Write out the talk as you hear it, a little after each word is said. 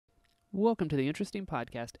Welcome to the Interesting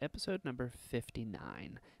Podcast, episode number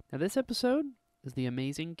 59. Now, this episode is the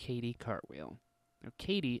amazing Katy Kartwheel. Now,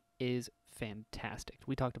 Katy is fantastic.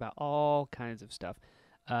 We talked about all kinds of stuff,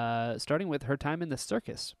 starting with her time in the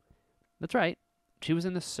circus. That's right, she was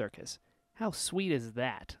in the circus. How sweet is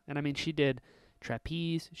that? And I mean, she did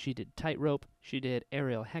trapeze, she did tightrope, she did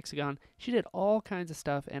aerial hexagon, she did all kinds of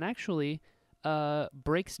stuff, and actually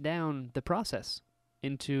breaks down the process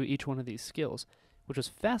into each one of these skills, which was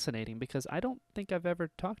fascinating because I don't think I've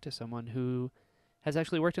ever talked to someone who has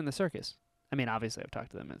actually worked in the circus. I mean, obviously I've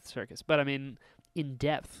talked to them at the circus, but I mean, in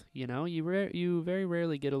depth, you know? You very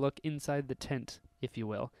rarely get a look inside the tent, if you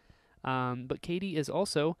will. But Katy is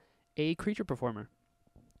also a creature performer.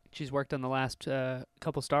 She's worked on the last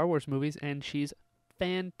couple Star Wars movies, and she's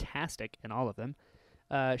fantastic in all of them.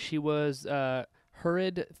 She was Hurrid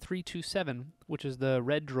 327, which is the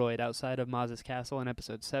red droid outside of Maz's castle in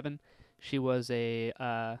Episode 7. She was a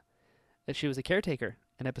caretaker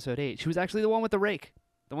in Episode 8. She was actually the one with the rake,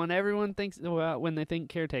 the one everyone thinks about when they think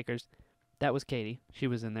caretakers. That was Katy. She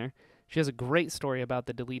was in there. She has a great story about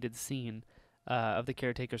the deleted scene of the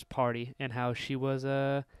caretakers' party and how she was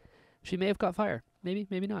she may have caught fire. Maybe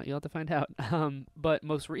not. You'll have to find out. But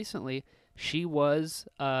most recently, she was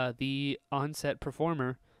the on-set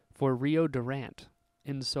performer for Rio Durant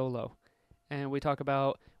in Solo. And we talk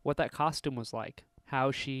about what that costume was like,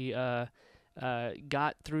 how she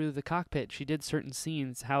got through the cockpit. She did certain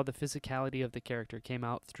scenes, how the physicality of the character came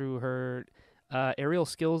out through her aerial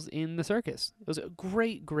skills in the circus. It was a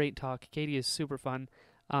great talk. Katy is super fun.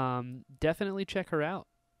 Definitely check her out.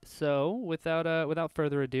 So, without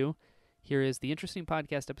further ado, here is the Interesting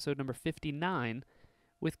Podcast, episode number 59,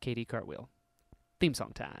 with Katy Kartwheel. Theme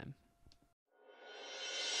song time.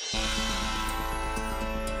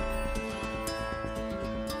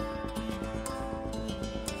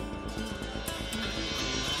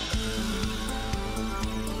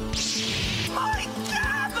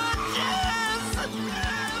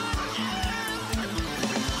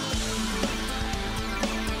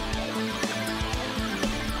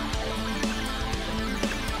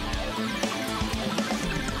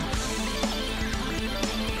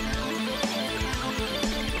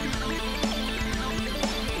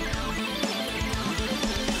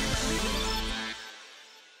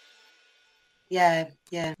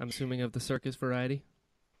 Yeah. I'm assuming of the circus variety?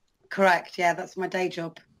 Correct, yeah, that's my day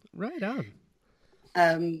job. Right on.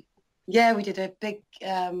 We did a big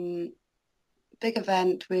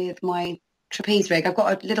event with my trapeze rig. I've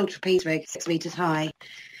got a little trapeze rig, 6 meters high.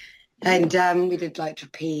 And we did like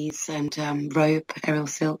trapeze and rope, aerial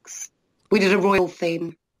silks. We did a royal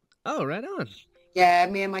theme. Oh, right on. Yeah,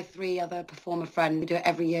 me and my 3 other performer friends, we do it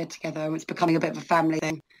every year together, and it's becoming a bit of a family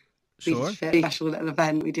thing. Sure. It's a very special little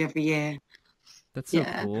event we do every year. That's so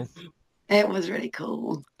cool. It was really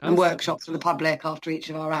cool. And workshops for the public after each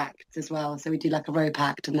of our acts as well. So we do like a rope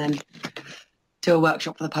act and then do a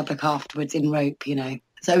workshop for the public afterwards in rope, you know.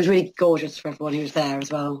 So it was really gorgeous for everyone who was there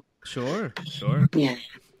as well. Sure. Yeah,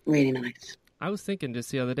 really nice. I was thinking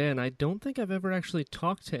just the other day, and I don't think I've ever actually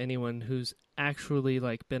talked to anyone who's actually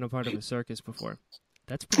like been a part of a circus before.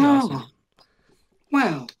 That's pretty awesome.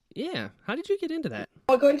 Wow. Yeah. How did you get into that?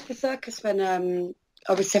 I got into the circus when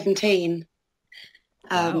I was 17.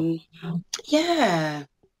 Wow. Yeah.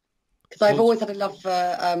 Because I've always had a love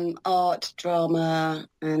for art, drama,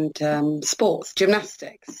 and sports,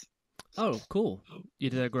 gymnastics. Oh, cool. You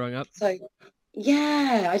did that growing up? So,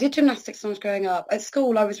 yeah, I did gymnastics when I was growing up. At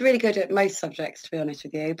school, I was really good at most subjects, to be honest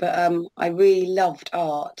with you. But I really loved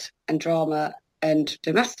art and drama and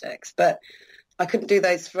gymnastics. But I couldn't do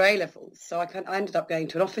those for A-levels. So I ended up going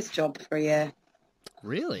to an office job for a year.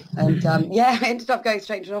 Really? And, I ended up going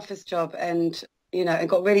straight to an office job and, you know, and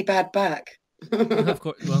got really bad back. Of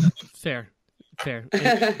course. Well, fair.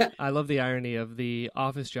 And I love the irony of the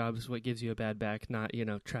office job is what gives you a bad back, not, you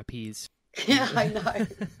know, trapeze. Yeah, I know.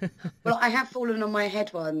 Well, I have fallen on my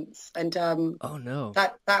head once, and oh no,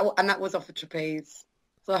 that was off a trapeze.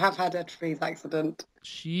 So I have had a trapeze accident.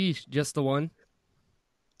 Sheesh, just the one?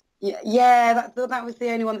 Yeah. That was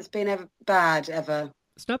the only one that's been ever bad ever.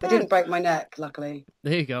 It's not bad. I didn't break my neck, luckily.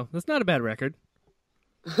 There you go. That's not a bad record.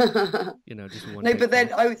 You know, just one. No, but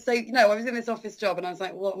then I was in this office job, and I was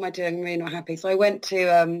like, "What am I doing? I'm really not happy." So I went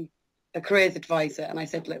to a careers advisor, and I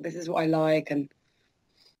said, "Look, this is what I like," and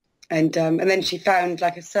then she found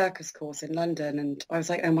like a circus course in London, and I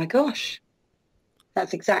was like, "Oh my gosh,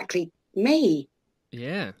 that's exactly me."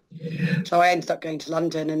 Yeah. So I ended up going to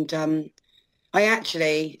London, and I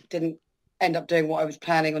actually didn't end up doing what I was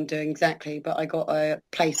planning on doing exactly, but I got a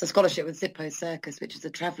scholarship with Zippo Circus, which is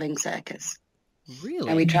a travelling circus. Really?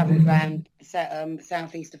 And we travelled around the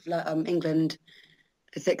southeast of England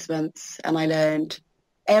for 6 months, and I learned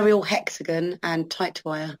aerial hexagon and tight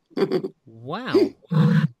wire. Wow.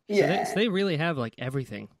 Yeah. So they really have like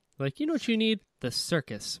everything. Like, you know what you need? The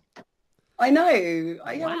circus. I know.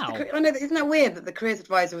 Wow. I know. Isn't that weird that the careers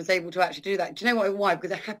advisor was able to actually do that? Do you know why? Because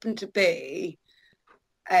there happened to be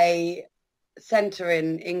a centre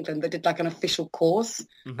in England that did like an official course.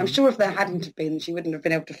 I'm sure if there hadn't been, she wouldn't have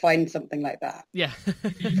been able to find something like that. Yeah.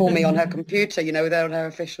 For me on her computer, without her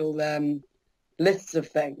official lists of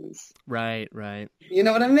things. Right. You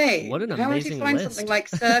know what I mean? What an How would amazing you find list. something like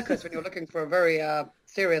Circus when you're looking for a very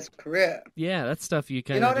serious career? Yeah, that's stuff you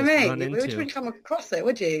kind You know of what I just mean? run You into. wouldn't come across it,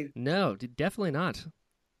 would you? No, definitely not.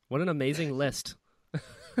 What an amazing list.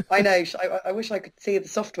 I know. I wish I could see the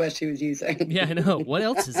software she was using. Yeah, I know. What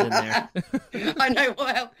else is in there? I know.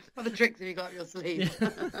 What other tricks have you got up your sleeve?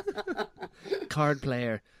 Card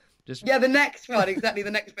player. Just Yeah, the next one, exactly.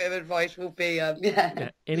 The next bit of advice will be,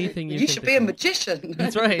 anything you you can should think be a of. magician.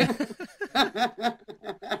 That's right.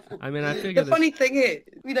 I mean, I figure The funny thing is,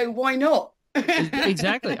 why not?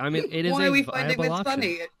 exactly. I mean, it is Why a are we finding viable this option.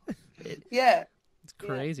 funny? Yeah. It's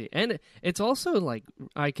crazy. And it's also like,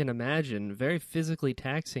 I can imagine, very physically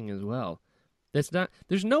taxing as well.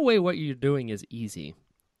 There's no way what you're doing is easy.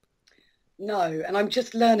 No, and I'm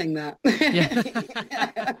just learning that.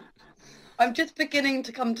 Yeah. I'm just beginning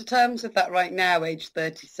to come to terms with that right now, age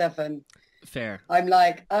 37. Fair. I'm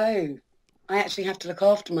like, oh, I actually have to look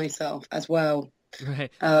after myself as well.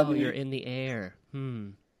 Right. You're in the air.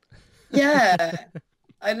 Yeah,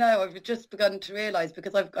 I know. I've just begun to realise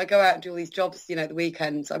because I go out and do all these jobs, the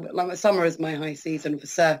weekends. Like summer is my high season for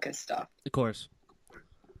circus stuff. Of course.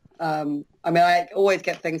 I mean, I always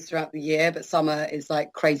get things throughout the year, but summer is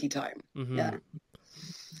like crazy time. Mm-hmm. Yeah.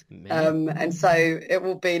 Man. And so it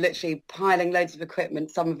will be literally piling loads of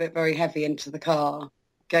equipment, some of it very heavy, into the car,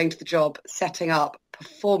 going to the job, setting up,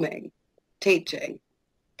 performing, teaching,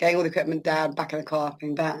 getting all the equipment down, back in the car,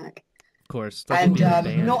 coming back. Of course. And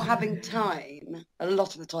not having time, a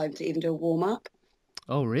lot of the time, to even do a warm-up.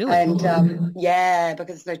 Oh, really? And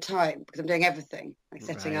because there's no time, because I'm doing everything, like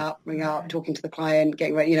setting up, ringing up, talking to the client,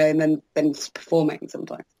 getting ready, and then performing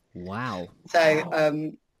sometimes. Wow.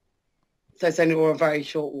 So it's only a very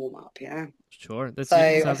short warm-up, yeah. Sure. That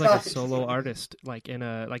So sounds like a solo artist, like in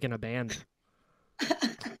a band.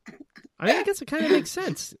 I mean, I guess it kind of makes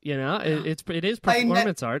sense, It is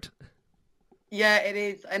performance art. Yeah, it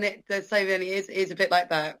is, and there's so many. It is a bit like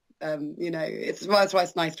that. That's why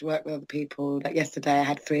it's nice to work with other people. Like yesterday, I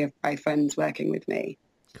had 3 of my friends working with me.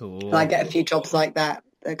 Cool. And I get a few jobs like that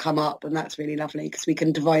come up, and that's really lovely because we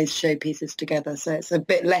can devise showpieces together. So it's a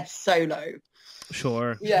bit less solo.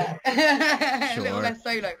 Sure. Yeah, Sure. A little less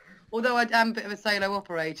solo. Although I am a bit of a solo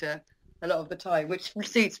operator a lot of the time, which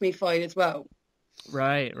suits me fine as well.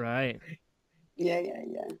 Right. Yeah.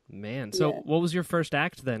 Man, so what was your first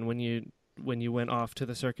act then when you went off to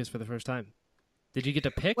the circus for the first time? Did you get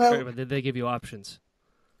to pick, or did they give you options?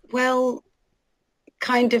 Well,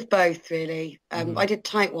 kind of both, really. I did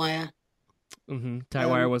tight wire. Mm-hmm. Tight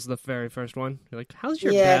wire was the very first one. You're like, how's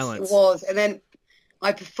your balance? Yes, it was. And then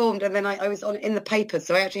I performed, and then I was in the papers.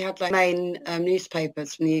 So I actually had like main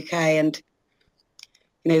newspapers from the UK, and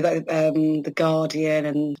the Guardian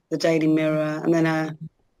and the Daily Mirror, and then I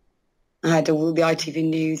had all the ITV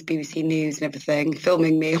News, BBC News, and everything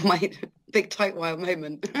filming me on my big tight wire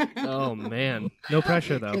moment. Oh man, no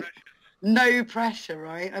pressure though. No pressure,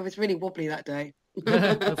 right? I was really wobbly that day.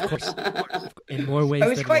 Of course, in more ways. I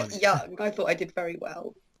was than quite one. young. I thought I did very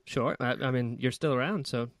well. Sure. I mean, you're still around,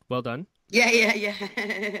 so well done. Yeah.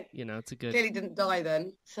 It's a good. Clearly didn't die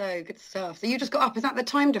then. So good stuff. So you just got up. Is that the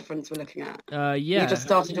time difference we're looking at? Yeah. You just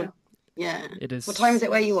started. Yeah. It is. What time is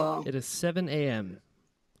it where you are? It is 7 a.m.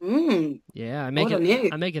 Yeah, I make Well it. done, you.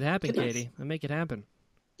 I make it happen, Goodness. Katie. I make it happen.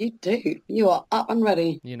 You do. You are up and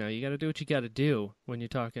ready. You got to do what you got to do when you're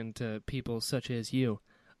talking to people such as you.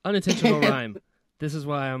 Unintentional rhyme. This is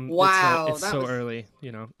why I'm. Wow, it's so early.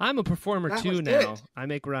 I'm a performer That too was now. good. I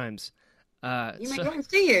make rhymes. You make rhymes,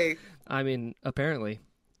 do you? I mean, apparently,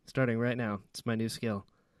 starting right now, it's my new skill.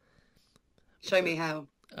 Show me how,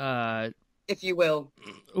 if you will.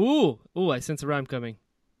 Ooh! I sense a rhyme coming.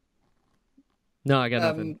 No, I got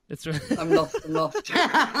nothing. I'm lost.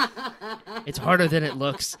 It's harder than it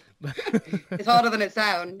looks. It's harder than it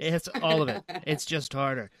sounds. It's all of it. It's just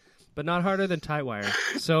harder, but not harder than tight wire.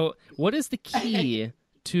 So, what is the key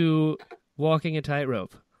to walking a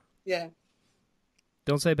tightrope? Yeah.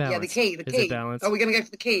 Don't say balance. Yeah, the key. Is it balance? Are we going to go for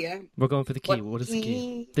the key, yeah? We're going for the key. What is key? the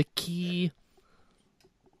key? The key.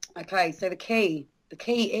 Okay, so the key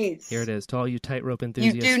is... Here it is, to all you tightrope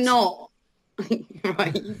enthusiasts. You do not...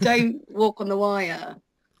 right, you don't walk on the wire.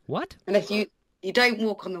 What? Unless you don't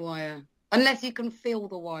walk on the wire. Unless you can feel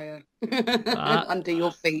the wire under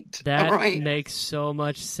your feet. That all right? makes so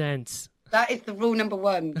much sense. That is the rule number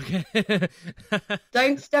one. Okay.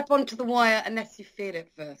 Don't step onto the wire unless you feel it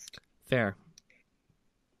first. Fair.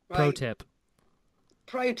 Right? Pro tip.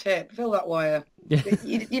 Pro tip, feel that wire. Yeah.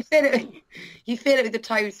 You feel it. You feel it with the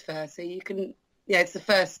toes first, so you can. Yeah, it's the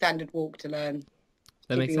first standard walk to learn.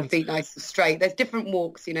 That makes Keeping your sense. feet nice and straight. There's different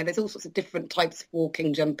walks. There's all sorts of different types of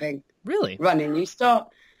walking, jumping, Really? running.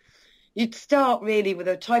 You'd start really with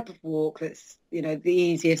a type of walk that's the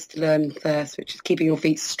easiest to learn first, which is keeping your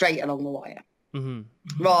feet straight along the wire,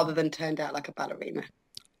 rather than turned out like a ballerina.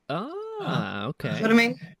 Ah, okay. You know what I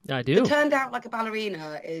mean? I do. The turned out like a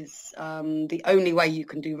ballerina is the only way you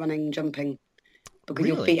can do running and jumping, because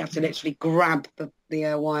your Really? feet have to literally grab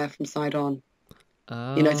the wire from side on.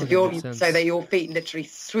 Oh, So that that your feet literally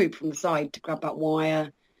swoop from the side to grab that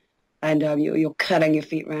wire, and you're curling your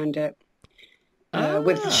feet around it.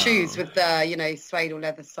 With the shoes, with the suede or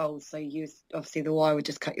leather soles, so obviously the wire would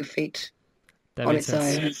just cut your feet that on makes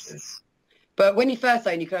its sense. own. But when you first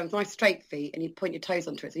learn, you can have nice straight feet and you point your toes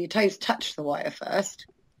onto it. So your toes touch the wire first,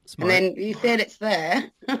 Smart. and then you feel it's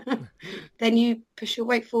there. Then you push your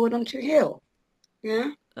weight forward onto your heel.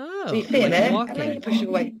 Yeah. Oh, So you feel like it, walking. and then you push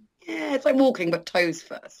your weight. Yeah, it's like walking, but toes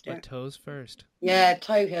first. Yeah, But toes first. yeah,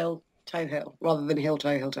 toe heel, rather than heel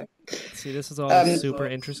toe. See, this is all super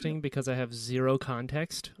interesting because I have zero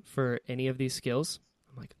context for any of these skills.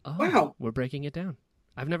 I'm like, oh, Wow. we're breaking it down.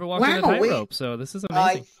 I've never walked on a Wow, tightrope, so this is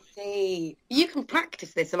amazing. I see. You can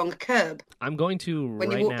practice this along a curb I'm going to when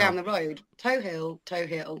right you walk now. down the road. Toe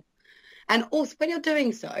heel. And also, when you're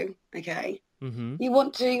doing so, okay, you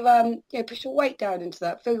want to push your weight down into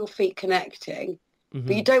that, feel your feet connecting,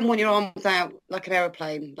 but you don't want your arms out like an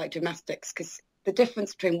aeroplane, like gymnastics, because the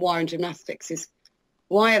difference between wire and gymnastics is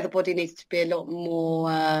wire, the body needs to be a lot more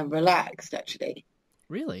relaxed, actually.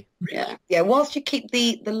 Really? Yeah. Whilst you keep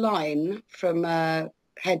the line from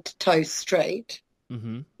head to toe straight,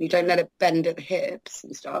 you don't let it bend at the hips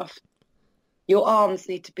and stuff. Your arms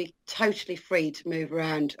need to be totally free to move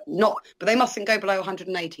around. But they mustn't go below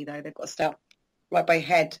 180 though. They've got to start right by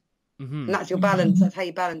head, and that's your balance. That's how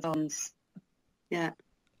you balance arms. Yeah.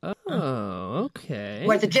 Oh, okay.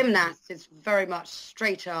 Whereas a gymnast is very much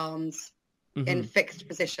straight arms in fixed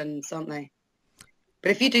positions, aren't they?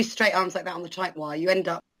 But if you do straight arms like that on the tight wire, you end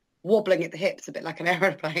up wobbling at the hips a bit like an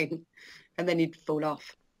aeroplane, and then you'd fall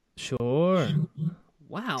off. Sure.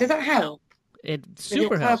 Wow. Does that help? It With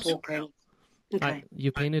super your helps. curb walking? Okay.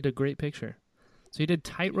 You painted a great picture. So you did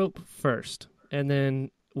tightrope first, and then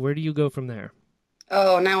where do you go from there?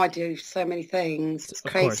 Oh, now I do so many things. It's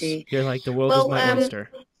Of crazy. course. You're like, the world is my oyster.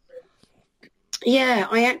 Yeah,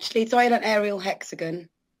 I had an aerial hexagon.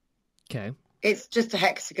 Okay. It's just a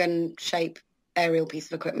hexagon shape aerial piece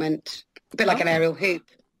of equipment, a bit like an aerial hoop,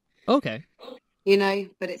 Okay.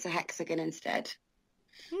 but it's a hexagon instead.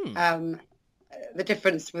 The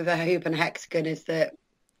difference with a hoop and a hexagon is that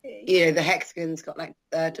the hexagon's got like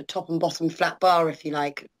the top and bottom flat bar, if you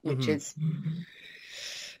like,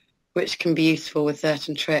 which can be useful with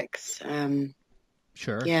certain tricks.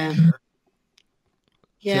 Sure. Yeah. Sure.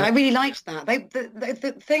 Yeah, I really liked that.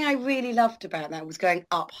 The thing I really loved about that was going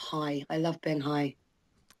up high. I love being high.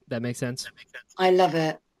 That makes sense. I love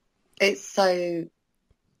it. It's so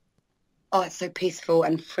peaceful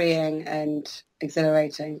and freeing and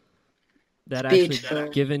exhilarating. That It's beautiful.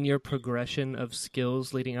 actually, given your progression of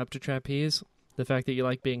skills leading up to trapeze, the fact that you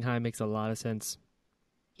like being high makes a lot of sense.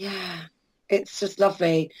 Yeah, it's just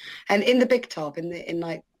lovely. And in the big top, in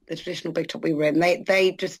like the traditional big top we were in,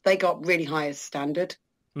 they got really high as standard.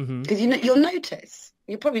 Because you'll notice.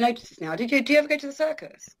 You'll probably notice this now. Do you ever go to the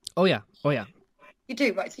circus? Oh yeah. You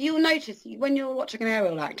do, right? So you'll notice when you're watching an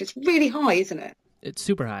aerial act, it's really high, isn't it? It's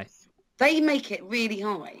super high. They make it really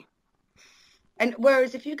high. And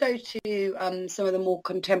whereas if you go to some of the more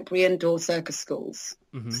contemporary indoor circus schools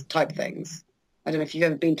type things, I don't know if you've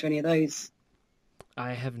ever been to any of those.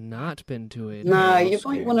 I have not been to it. No, you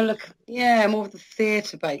might want to look, more of the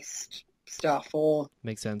theatre-based stuff, or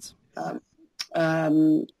Makes sense.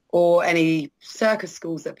 or any circus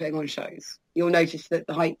schools that are putting on shows. You'll notice that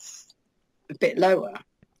the height's a bit lower.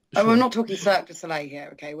 Sure. Oh, I'm not talking Cirque du Soleil here,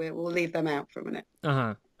 okay? We'll leave them out for a minute.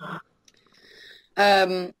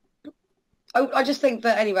 I just think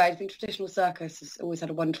that, anyway, I think traditional circus has always had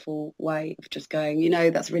a wonderful way of just going,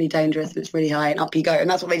 that's really dangerous and it's really high, and up you go. And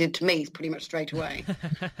that's what they did to me pretty much straight away.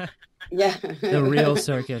 Yeah. The real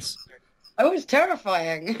circus. Oh, it was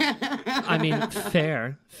terrifying. I mean,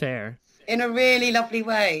 fair. In a really lovely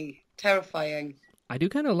way. Terrifying. I do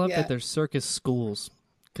kind of love that there's circus schools,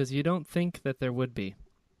 because you don't think that there would be.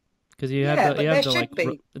 Because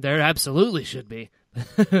there absolutely should be.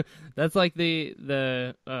 That's like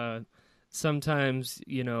the sometimes,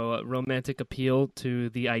 romantic appeal to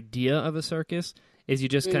the idea of a circus is you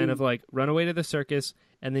just kind of like run away to the circus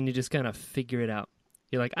and then you just kind of figure it out.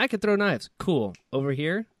 You're like, I can throw knives. Cool. Over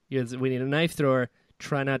here, we need a knife thrower.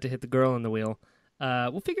 Try not to hit the girl on the wheel.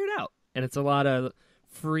 We'll figure it out. And it's a lot of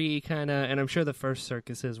free kind of, and I'm sure the first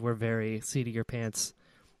circuses were very seat of your pants.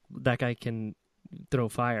 That guy can throw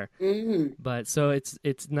fire. But so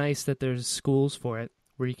it's nice that there's schools for it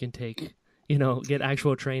where you can take, get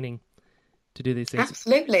actual training to do these things.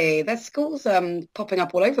 Absolutely. There's schools popping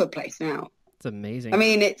up all over the place now. It's amazing. I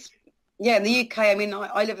mean, in the UK, I mean,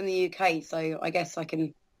 I live in the UK, so I guess I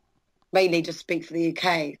can mainly just speak for the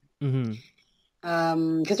UK. Mm-hmm.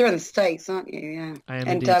 Because you're in the States, aren't you? Yeah. I am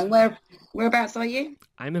and indeed. Whereabouts are you?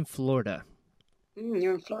 I'm in Florida.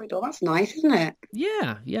 You're in Florida. Oh, that's nice, isn't it?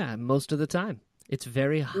 Yeah, most of the time. It's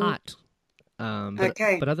very hot.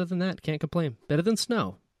 Okay. But other than that, can't complain. Better than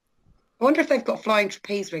snow. I wonder if they've got flying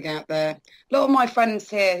trapeze rig out there. A lot of my friends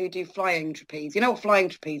here who do flying trapeze, you know what flying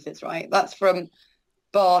trapeze is, right? That's from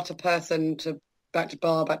bar to person to back to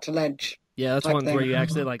bar, back to ledge. Yeah, that's one where you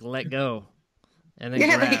actually like let go. And then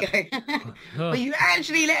there grab. you go. Well, you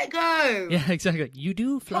actually let go. Yeah, exactly. You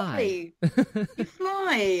do fly. You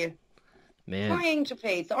fly. Man. Flying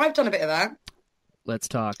trapeze. So I've done a bit of that. Let's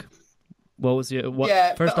talk. What was your what?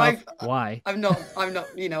 Yeah, first off, why? I'm not.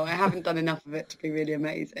 I haven't done enough of it to be really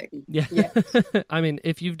amazing. Yeah. I mean,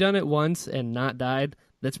 if you've done it once and not died,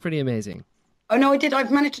 that's pretty amazing. Oh no, I did.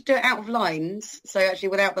 I've managed to do it out of lines, so actually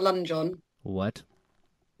without the lunge on. What?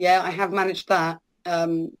 Yeah, I have managed that.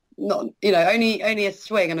 Not, only a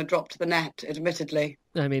swing and a drop to the net, admittedly.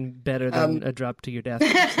 I mean, better than a drop to your death.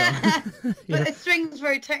 So. But a swing's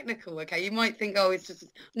very technical, okay? You might think, it's just...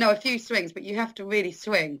 No, a few swings, but you have to really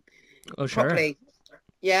swing properly.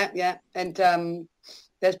 Yeah. And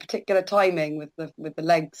there's particular timing with the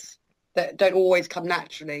legs that don't always come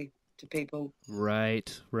naturally to people.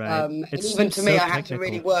 Right. And even to me, I had to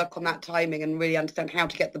really work on that timing and really understand how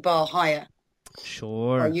to get the bar higher.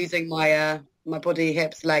 Sure. Or using my body,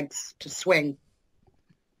 hips, legs to swing.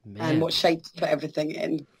 Man. And what shape to put everything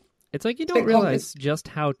in. It's like you don't realize just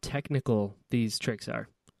how technical these tricks are.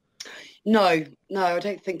 No, I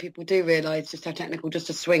don't think people do realise just how technical just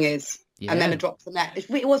a swing is. Yeah. And then a drop to the net.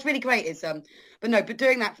 What's really great is, but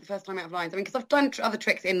doing that for the first time out of lines, I mean, because I've done other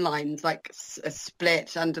tricks in lines, like a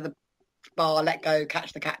split under the bar, let go,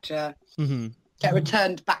 catch the catcher, get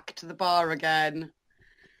returned back to the bar again.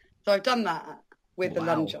 So I've done that with the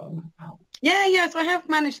lunge on. Yeah, so I have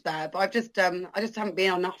managed that, but I just haven't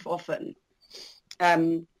been enough often.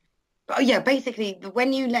 But basically,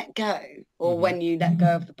 when you let go, or when you let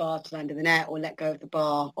go of the bar to land in the net, or let go of the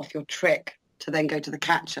bar off your trick to then go to the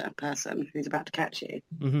catcher person who's about to catch you,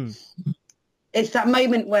 it's that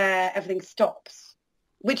moment where everything stops,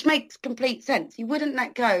 which makes complete sense. You wouldn't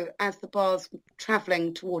let go as the bar's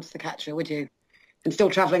travelling towards the catcher, would you? And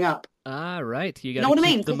still travelling up. Ah, right. You got know what I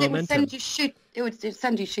mean? Because it would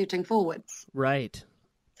send you shooting forwards. Right.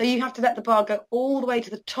 So you have to let the bar go all the way to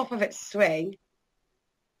the top of its swing,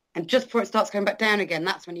 and just before it starts going back down again,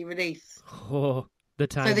 that's when you release. Oh, the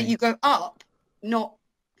timing. So that you go up, not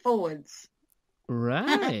forwards.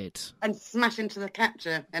 Right. And smash into the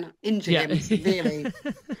catcher and injure him severely.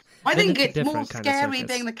 I think it's more scary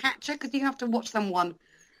being the catcher because you have to watch someone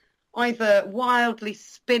either wildly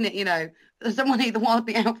spin it, someone either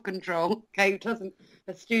wildly out of control, okay,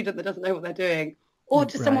 a student that doesn't know what they're doing, or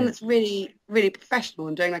just someone that's really, really professional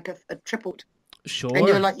and doing like a triple. Sure. And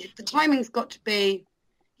you're like, the timing's got to be,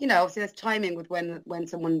 obviously there's timing with when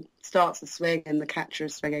someone starts the swing and the catcher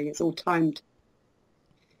is swinging. It's all timed.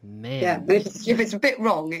 Man. Yeah, but if it's a bit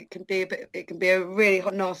wrong, it can be a really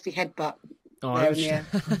hot, nasty headbutt. Oh, I'm sure.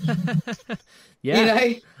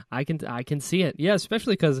 Yeah. I can see it. Yeah,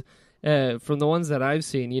 especially because from the ones that I've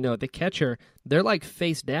seen, the catcher, they're like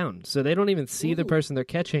face down, so they don't even see the person they're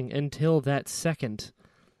catching until that second.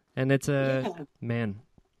 And it's man,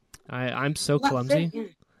 I'm so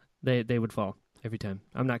clumsy. They would fall every time.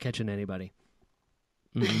 I'm not catching anybody.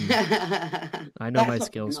 I know my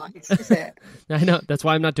skills. Nice, is it? I know. That's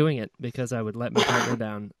why I'm not doing it, because I would let my partner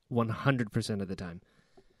down 100% of the time.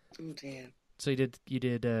 Oh dear. So you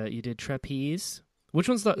did trapeze. Which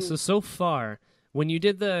one's so far when you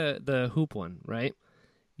did the hoop one, right?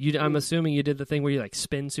 I'm assuming you did the thing where you like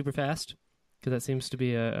spin super fast, because that seems to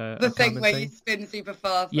be the thing where you spin super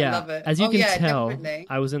fast. Yeah, I love it. As you can tell, definitely.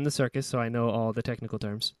 I was in the circus, so I know all the technical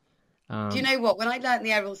terms. Do you know what? When I learned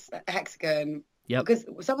the aerial hexagon, because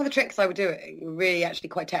some of the tricks I were doing were really actually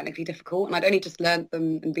quite technically difficult, and I'd only just learned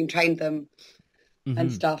them and been trained them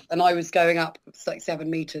and stuff, and I was going up like 7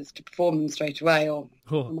 meters to perform them straight away, or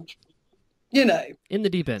much. you know. In the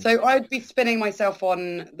deep end. So I'd be spinning myself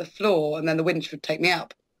on the floor, and then the winch would take me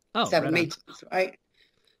up 7 meters, right?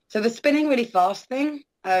 So the spinning really fast thing,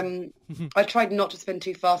 I tried not to spin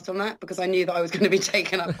too fast on that because I knew that I was going to be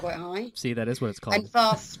taken up quite high. See, that is what it's called. And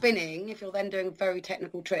fast spinning, if you're then doing very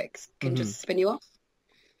technical tricks, can just spin you off.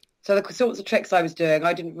 So the sorts of tricks I was doing,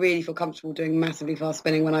 I didn't really feel comfortable doing massively fast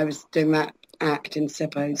spinning when I was doing that act in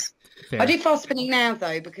Sippos. I do fast spinning now,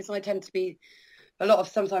 though, because I tend to be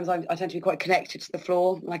sometimes I tend to be quite connected to the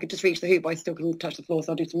floor. And I could just reach the hoop, but I still can touch the floor.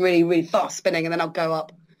 So I'll do some really, really fast spinning, and then I'll go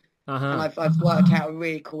up. And I've worked out a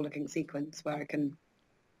really cool looking sequence where I can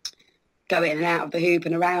go in and out of the hoop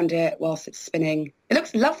and around it whilst it's spinning. It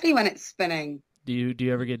looks lovely when it's spinning. Do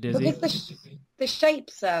you ever get dizzy? Because the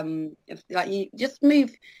shapes, like you just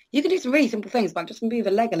move. You can do some really simple things, like just move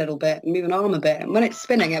a leg a little bit and move an arm a bit, and when it's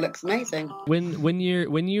spinning, it looks amazing. When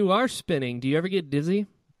you are spinning, do you ever get dizzy?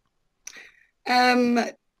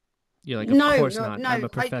 You're like, of course not. No. I'm a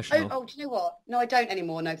professional. Do you know what? No, I don't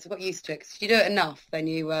anymore. No, because I've got used to it. 'Cause if you do it enough, then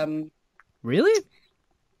you Really?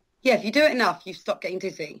 Yeah, if you do it enough, you stop getting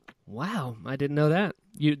dizzy. Wow, I didn't know that.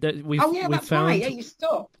 That's right. Yeah, you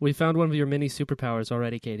stop. We found one of your many superpowers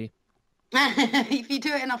already, Katy. If you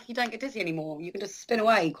do it enough, you don't get dizzy anymore. You can just spin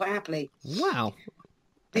away quite happily. Wow.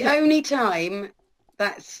 The only time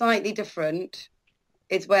that's slightly different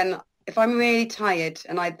is if I'm really tired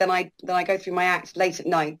and I go through my act late at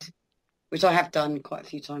night, which I have done quite a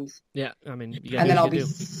few times. Yeah, I mean, and then I'll be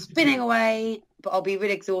spinning away, but I'll be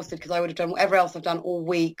really exhausted because I would have done whatever else I've done all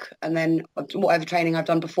week, and then whatever training I've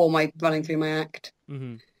done before my running through my act.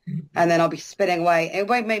 Mm-hmm. And then I'll be spinning away. It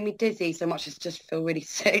won't make me dizzy so much as just feel really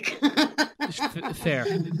sick. Fair.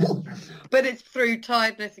 But it's through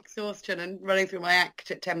tiredness, exhaustion, and running through my act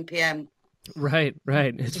at 10 p.m. Right.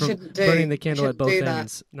 It's from burning the candle at both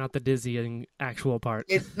ends, not the dizzying actual part.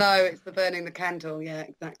 It's the burning the candle. Yeah,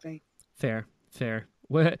 exactly. Fair.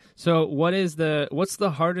 So what's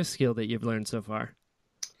the hardest skill that you've learned so far?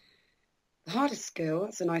 The hardest skill?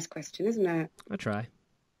 That's a nice question, isn't it? I try.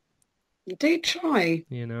 You do try.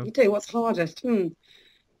 You know. You do. What's hardest?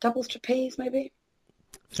 Doubles trapeze, maybe?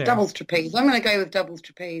 Fair. Doubles trapeze. I'm going to go with doubles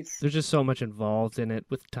trapeze. There's just so much involved in it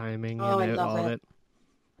with timing and I love all of it.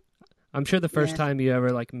 I'm sure the first time you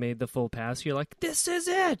ever made the full pass, you're like, "This is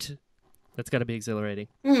it." That's got to be exhilarating.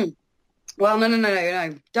 Well,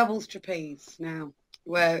 no. Doubles trapeze now,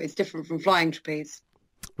 where it's different from flying trapeze.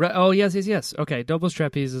 Right. Oh, yes. Okay, doubles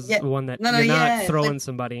trapeze is the one that you're not throwing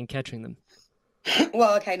somebody and catching them.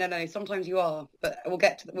 Well, okay, no. Sometimes you are, but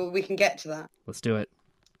we can get to that. Let's do it.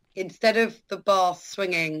 Instead of the bar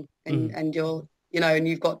swinging and you're, and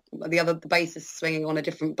you've got the basis swinging on a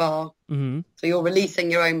different bar. Mm-hmm. So you're releasing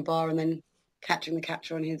your own bar and then catching the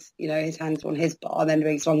catcher on his hands on his bar and then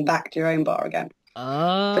being swung back to your own bar again.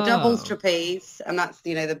 Oh. For doubles trapeze, and that's,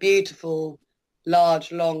 the beautiful,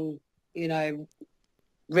 large, long,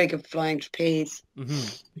 rig of flying trapeze.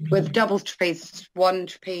 Mm-hmm. With doubles trapeze, it's one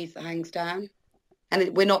trapeze that hangs down.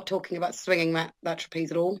 And we're not talking about swinging that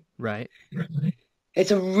trapeze at all. Right.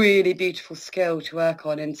 It's a really beautiful skill to work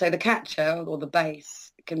on. And so the catcher or the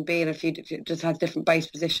base can be it just has different base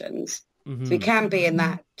positions. Mm-hmm. So he can be in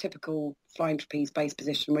that typical flying trapeze base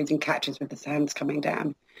position where he's in catches with his hands coming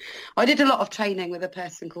down. I did a lot of training with a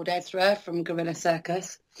person called Ezra from Gorilla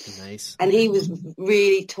Circus. Nice. And he was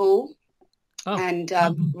really tall and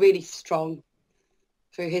really strong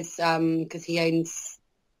through his, because he owns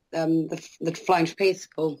the flying trapeze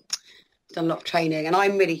school. He's done a lot of training. And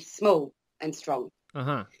I'm really small and strong.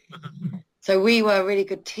 Uh-huh. So we were a really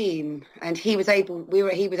good team, and he was able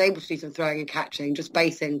to do some throwing and catching, just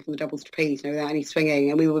basing from the doubles trapeze, without any swinging,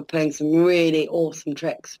 and we were playing some really awesome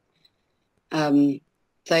tricks. So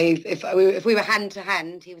if we were hand to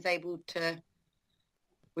hand, he was able to.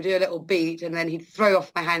 We'd do a little beat, and then he'd throw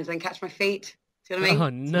off my hands and then catch my feet. See what I mean? Oh,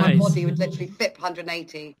 nice. So my body would literally flip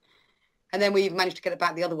 180, and then we managed to get it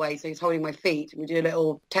back the other way. So he's holding my feet, and we do a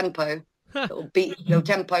little tempo, little beat, little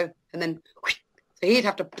tempo, and then. So he'd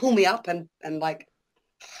have to pull me up and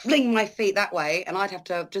fling my feet that way, and I'd have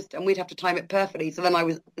to we'd have to time it perfectly. So then I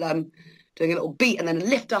was doing a little beat and then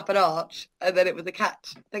lift up an arch, and then it was a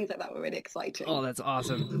catch. Things like that were really exciting. Oh, that's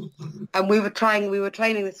awesome. And we were training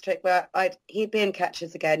this trick where he'd be in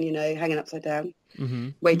catches again, hanging upside down,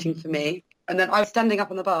 waiting for me, and then I was standing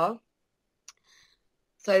up on the bar.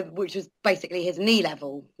 So which was basically his knee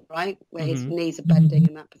level, right, where his knees are bending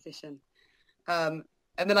in that position, and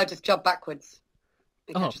then I just jump backwards.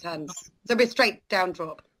 Catch his hands. So it'd be a straight down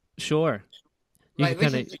drop. Sure. You can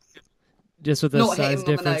kind of, just with the size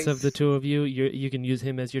difference of the two of you, you can use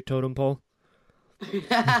him as your totem pole.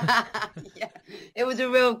 Yeah, it was a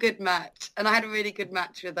real good match. And I had a really good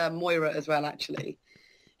match with Moira as well, actually,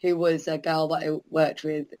 who was a girl that I worked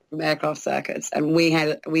with from Aircraft Circus, and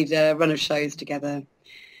we'd run a shows together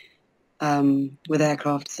with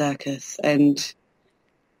Aircraft Circus, and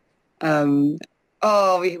we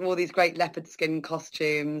wore these great leopard skin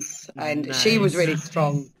costumes, and Nice. she was really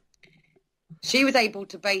strong. She was able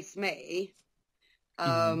to base me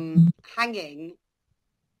hanging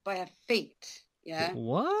by her feet. Yeah.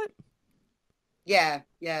 What? Yeah.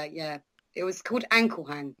 It was called ankle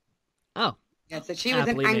hang. Oh. Yeah, so she was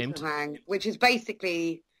Aptly an ankle named. hang, which is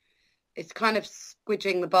basically, it's kind of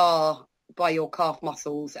squidging the bar by your calf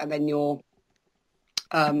muscles, and then your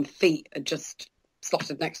feet are just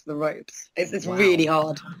slotted next to the ropes. It's Wow. really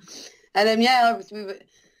hard. And then, we were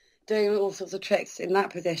doing all sorts of tricks in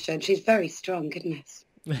that position. She's very strong, goodness.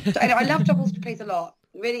 So, I love doubles trapeze a lot.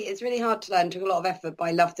 Really, it's really hard to learn. It took a lot of effort, but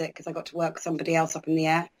I loved it because I got to work with somebody else up in the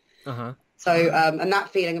air. Uh-huh. So, and that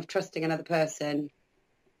feeling of trusting another person,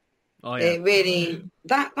 Oh, yeah. it really,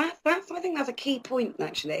 that's, I think that's a key point,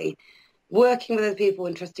 actually. Working with other people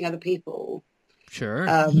and trusting other people Sure.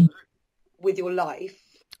 with your life.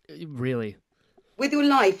 Really? With your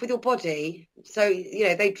life, with your body. So,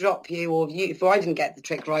 they drop you, or if I didn't get the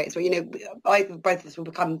trick right, so, either both of us will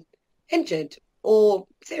become injured or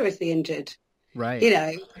seriously injured. Right.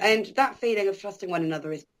 And that feeling of trusting one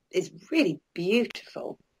another is really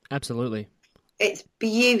beautiful. Absolutely. It's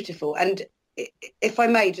beautiful. And if I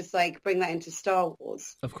may just bring that into Star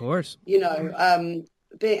Wars, Of course. being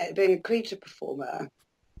a creature performer,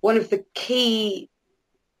 one of the key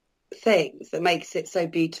things that makes it so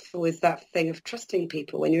beautiful is that thing of trusting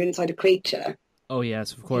people when you're inside a creature. Oh,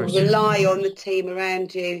 yes, of course. You rely on the team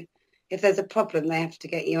around you. If there's a problem, they have to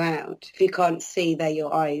get you out. If you can't see, they're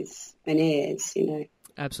your eyes and ears,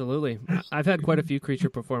 Absolutely. I've had quite a few creature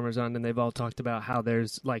performers on, and they've all talked about how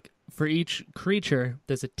there's, for each creature,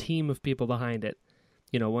 there's a team of people behind it.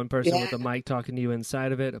 One person with a mic talking to you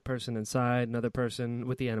inside of it, a person inside, another person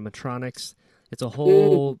with the animatronics. It's a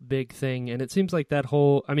whole big thing, and it seems like that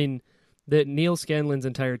Neil Scanlon's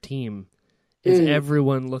entire team is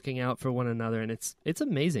everyone looking out for one another, and it's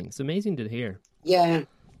amazing. It's amazing to hear. Yeah.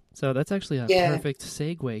 So that's actually a perfect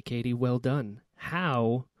segue, Katie. Well done.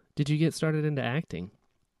 How did you get started into acting?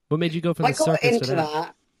 What made you go from the circus to that? I got into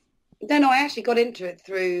that. No, I actually got into it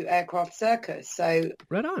through Aircraft Circus. So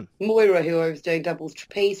Right on. Moira, who I was doing doubles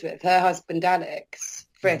trapeze with, her husband Alex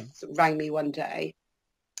Frith rang me one day,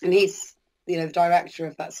 and he's the director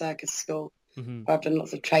of that circus school. Mm-hmm. I've done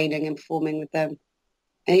lots of training and performing with them,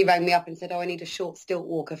 and he rang me up and said, "Oh, I need a short stilt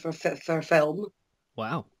walker for a film."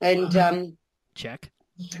 Wow. And check.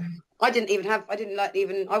 I wasn't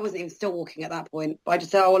even stilt walking at that point, but I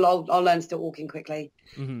just said, "Oh, well, I'll learn stilt walking quickly."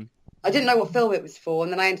 Mm-hmm. I didn't know what film it was for,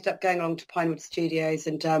 and then I ended up going along to Pinewood Studios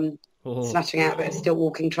and snatching out a bit of stilt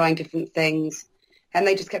walking, trying different things, and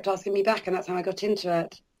they just kept asking me back, and that's how I got into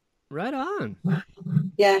it. Right on.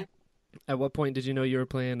 Yeah. At what point did you know you were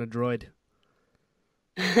playing a droid?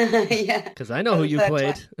 Yeah. Because I know who you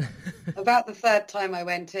played. About the third time I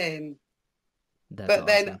went in. That's but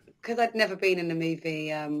awesome. then, because I'd never been in a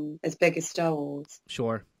movie as big as Star Wars,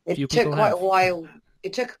 Sure. it Few took people quite have. a while.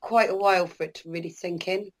 It took quite a while for it to really sink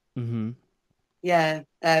in. Mm-hmm. Yeah.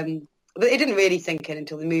 But it didn't really sink in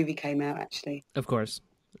until the movie came out, actually. Of course.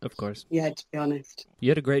 Yeah, to be honest. You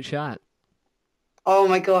had a great shot. Oh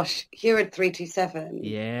my gosh, Heward 327.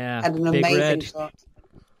 Yeah. Had an Big amazing Red. shot.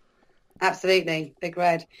 Absolutely, Big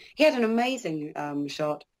Red. He had an amazing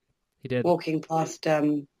shot. He did. Walking past,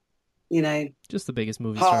 Just the biggest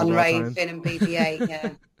movie star of Han, all Ray, time. Finn, and BB-8.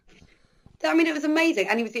 Yeah. I mean, it was amazing,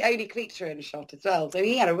 and he was the only creature in the shot as well. So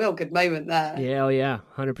he had a real good moment there. Yeah, oh yeah,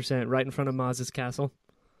 100%. Right in front of Maz's castle.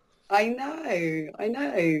 I know,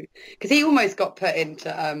 because he almost got put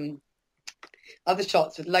into other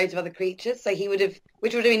shots with loads of other creatures. So which would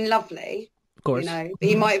have been lovely. Of course. But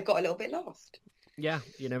he might have got a little bit lost. Yeah,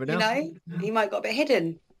 you never know. He might have got a bit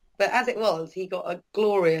hidden. But as it was, he got a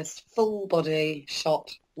glorious full body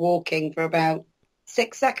shot walking for about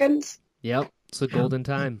 6 seconds. Yep, it's a golden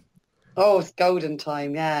time. Oh, it's golden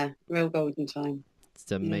time, yeah. Real golden time.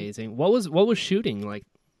 It's amazing. What was shooting like?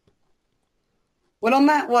 Well, on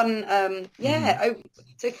that one,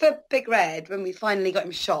 so for Big Red, when we finally got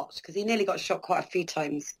him shot, because he nearly got shot quite a few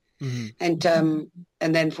times, and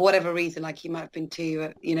then for whatever reason, he might have been too,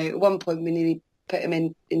 at one point we nearly put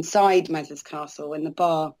him inside Maz's castle in the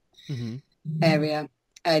bar area,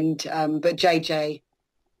 and but JJ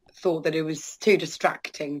thought that it was too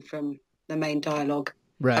distracting from the main dialogue,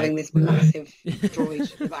 having this massive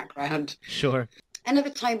droid in the background. Sure.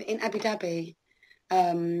 Another time in Abu Dhabi,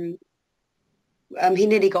 he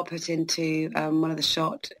nearly got put into one of the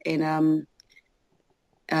shot in,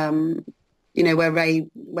 where Ray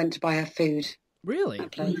went to buy her food. Really?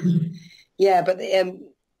 That place. Yeah, but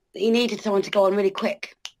he needed someone to go on really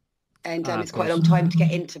quick. And it's quite a long time to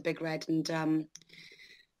get into Big Red, and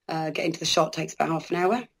get into the shot takes about half an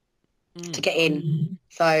hour to get in.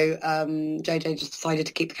 So JJ just decided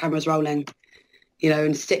to keep the cameras rolling,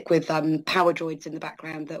 and stick with power droids in the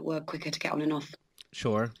background that were quicker to get on and off.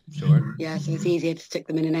 Sure. Yeah, so it's easier to stick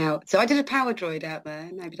them in and out. So I did a power droid out there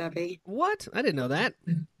in Abu Dhabi. What? I didn't know that.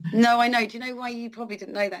 No, I know. Do you know why you probably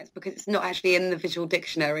didn't know that? It's because it's not actually in the visual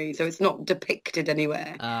dictionary, so it's not depicted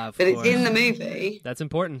anywhere. But it's in the movie. That's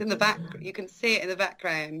important. It's in the back. You can see it in the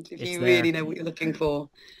background if you there. really know what you're looking for.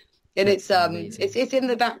 And it's in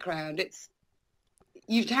the background.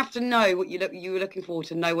 You'd have to know what you were looking for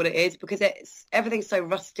to know what it is, because everything's so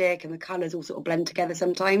rustic and the colours all sort of blend together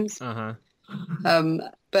sometimes.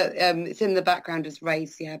 But it's in the background as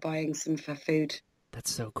Ray's buying some for food.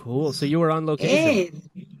 That's so cool. So you were on location. It is.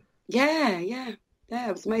 Yeah, it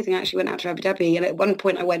was amazing. I actually went out to Abu Dhabi, and at one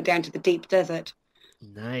point I went down to the deep desert.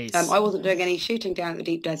 Nice. I wasn't doing any shooting down at the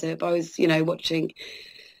deep desert, but I was, watching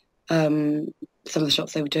some of the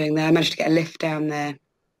shots they were doing there. I managed to get a lift down there.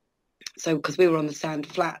 So, because we were on the sand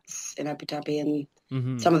flats in Abu Dhabi,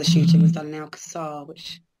 and some of the shooting was done in Al-Qasar,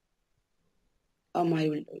 which, oh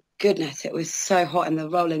my goodness, it was so hot in the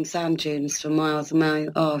rolling sand dunes for miles and miles.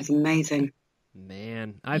 Oh, it was amazing.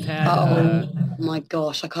 Man, I've had... Oh my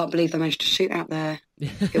gosh, I can't believe they managed to shoot out there.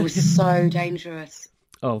 It was so dangerous.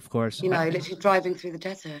 Oh, of course. Literally driving through the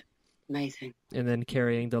desert. Amazing. And then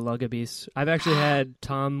carrying the lugabees. I've actually had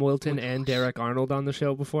Tom Wilton and Derek Arnold on the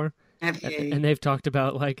show before. Have you? And they've talked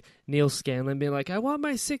about, like, Neil Scanlon being like, I want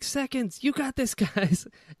my 6 seconds. You got this, guys.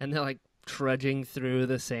 And they're, like, trudging through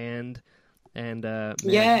the sand. And,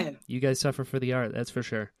 man, you guys suffer for the art, that's for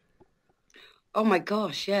sure. Oh, my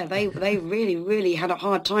gosh, yeah. They really, really had a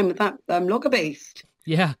hard time with that logger beast.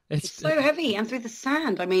 Yeah. It's so heavy, and through the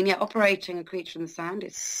sand. I mean, operating a creature in the sand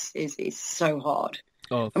is so hard.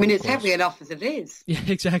 Oh, I mean, it's heavy enough as it is. Yeah,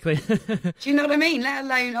 exactly. Do you know what I mean? Let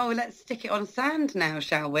alone, let's stick it on sand now,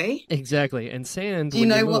 shall we? Exactly. And sand, when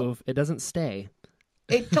you move, it doesn't stay.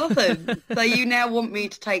 It doesn't. So you now want me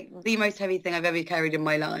to take the most heavy thing I've ever carried in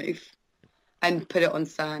my life and put it on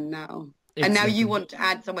sand now. Exactly. And now you want to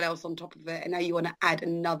add someone else on top of it, and now you want to add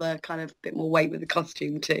another kind of bit more weight with the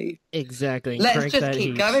costume too. Exactly. Let's just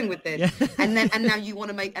keep going with this. Yeah. and now you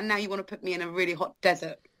want to put me in a really hot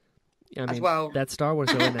desert. As well. That's Star Wars,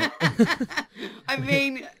 isn't it? I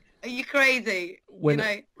mean, are you crazy? When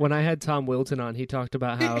I had Tom Wilton on, he talked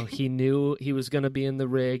about how he knew he was going to be in the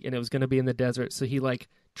rig and it was going to be in the desert, so he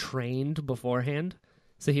trained beforehand.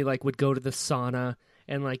 So he would go to the sauna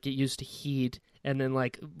and get used to heat, and then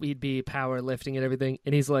we'd be power lifting and everything.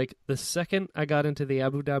 And he's like, the second I got into the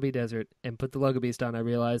Abu Dhabi desert and put the lugabeest on, I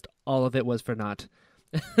realized all of it was for naught.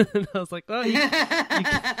 And I was like, oh,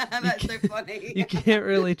 that's so funny. You can't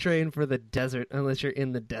really train for the desert unless you're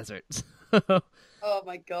in the desert. Oh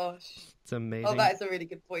my gosh. It's amazing. Oh, that is a really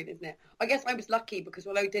good point, isn't it? I guess I was lucky because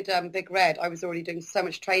when I did Big Red, I was already doing so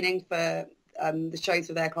much training for the shows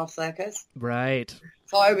with Aircraft Circus. Right.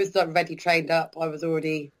 So I was already trained up. I was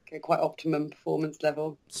already at quite optimum performance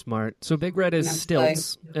level. Smart. So Big Red is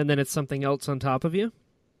stilts, and then it's something else on top of you?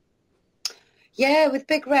 Yeah, with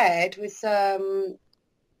Big Red was...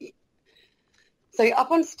 So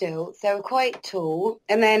up on stilts, they were quite tall,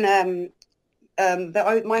 and then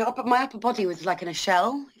my upper body was like in a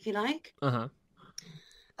shell, if you like.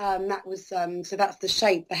 That was so that's the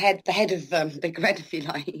shape, the head of Big Red, if you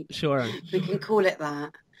like. Sure, we can call it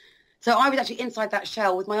that. So I was actually inside that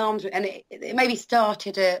shell with my arms, and it maybe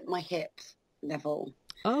started at my hip level.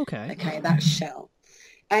 Oh, okay. Okay, that shell.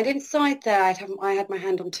 And inside there, I had my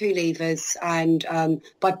hand on 2 levers, and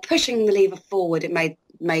by pushing the lever forward, it made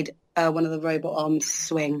one of the robot arms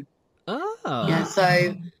swing. Oh. Yeah,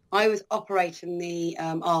 so I was operating the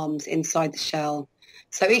arms inside the shell.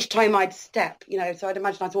 So each time I'd step, so I'd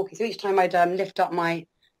imagine I was walking. So each time I'd lift up my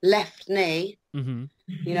left knee, to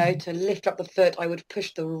lift up the foot, I would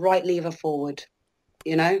push the right lever forward,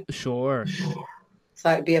 Sure.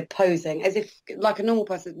 So it'd be opposing, as if, like a normal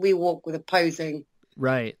person, we walk with opposing.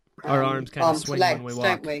 Right. Our arms kind of swing legs, when we walk.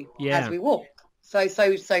 Don't we? Yeah. As we walk. So does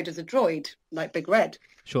a droid, like Big Red.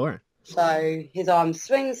 Sure. So his arm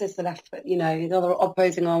swings as the left foot, his other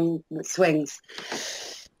opposing arm swings.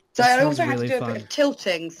 So I also had to do a bit of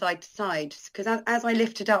tilting side to side, because as I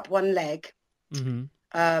lifted up one leg, so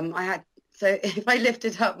if I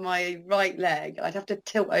lifted up my right leg, I'd have to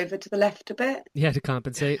tilt over to the left a bit. Yeah, to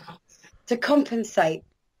compensate. To compensate.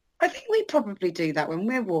 I think we probably do that when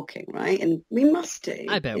we're walking, right? And we must do.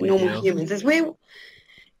 I bet we normal do. Humans,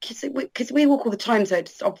 because we walk all the time, so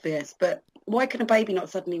it's obvious. But why can a baby not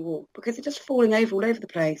suddenly walk? Because it's just falling over all over the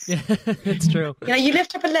place. Yeah, it's true. You know, you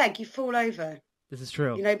lift up a leg, you fall over. This is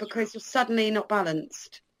true. You know, because you're suddenly not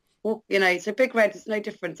balanced. Well, you know, so Big Red is no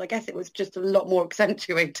difference. I guess it was just a lot more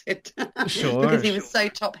accentuated. Sure. Because he was so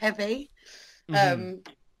top heavy. Mm-hmm.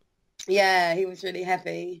 Yeah, he was really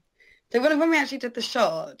heavy. So when we actually did the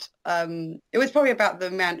shot, it was probably about the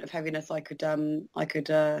amount of heaviness I could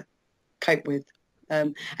cope with.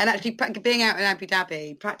 And actually being out in Abu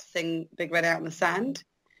Dhabi, practicing Big Red out in the sand.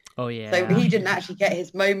 Oh, yeah. So he didn't actually get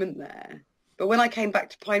his moment there. But when I came back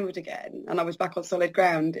to Pinewood again and I was back on solid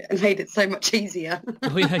ground, it made it so much easier.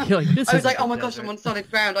 Oh, yeah, you're like, this I was isn't like, oh the my gosh, desert. I'm on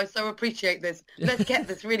solid ground. I so appreciate this. Let's get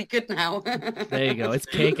this really good now. There you go. It's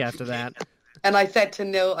cake after that. And I said to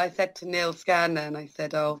Neil Scanner, and I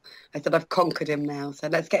said, I've conquered him now. So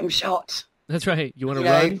let's get him shot. That's right. You want to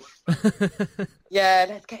You know? run? Yeah,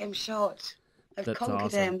 let's get him shot. I've That's conquered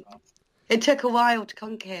awesome. him. It took a while to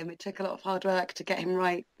conquer him. It took a lot of hard work to get him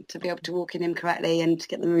right, to be able to walk in him correctly and to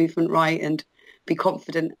get the movement right and be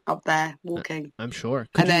confident up there walking. I'm sure.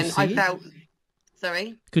 Could And you then see? I felt,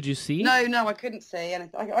 sorry? Could you see? No, I couldn't see. And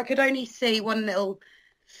I could only see one little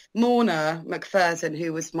Morna McPherson,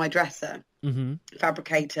 who was my dresser, Mm-hmm.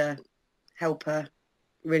 fabricator, helper,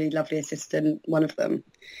 really lovely assistant, one of them.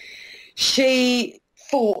 She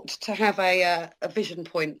fought to have a vision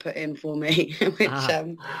point put in for me,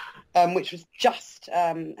 which was just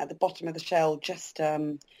at the bottom of the shell, just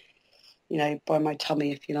by my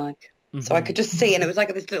tummy, if you like. Mm-hmm. So I could just see, and it was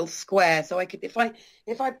like this little square. So I could, if I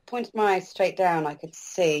pointed my eyes straight down, I could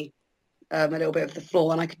see a little bit of the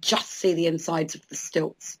floor, and I could just see the insides of the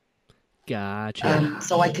stilts. Gotcha.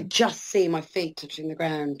 So I could just see my feet touching the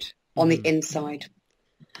ground on the inside.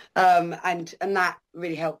 And that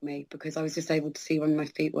really helped me because I was just able to see when my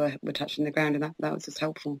feet were touching the ground, and that was just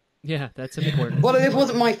helpful. Yeah, that's important. Well, it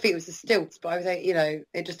wasn't my feet, it was the stilts, but I was,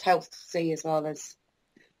 it just helps to see as well as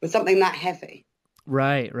with something that heavy.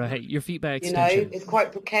 Right. Your feet by extension. It's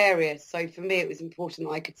quite precarious. So for me, it was important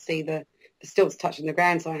that I could see the stilts touching the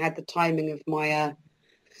ground, so I had the timing of my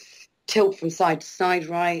tilt from side to side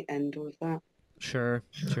right and all of that. Sure.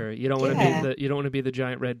 You don't want to be the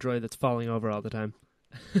giant red droid that's falling over all the time.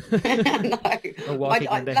 No. Or walking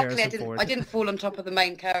into Luckily, Harrison Ford. I didn't fall on top of the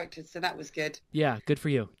main characters, so that was good. Yeah, good for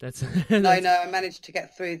you. That's No, I managed to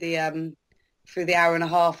get through the hour and a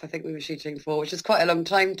half I think we were shooting for, which is quite a long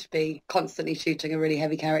time to be constantly shooting a really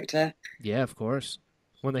heavy character. Yeah, of course.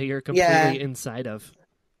 One that you're completely inside of.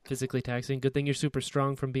 Physically taxing. Good thing you're super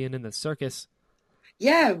strong from being in the circus.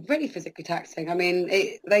 Yeah, really physically taxing. I mean,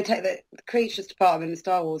 they take the creatures department in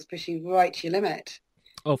Star Wars push you right to your limit.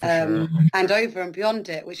 Oh, for sure. And over and beyond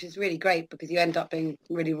it, which is really great because you end up being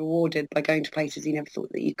really rewarded by going to places you never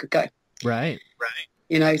thought that you could go. Right.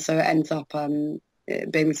 So it ends up being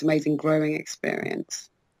this amazing growing experience.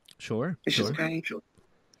 Sure. Which is great.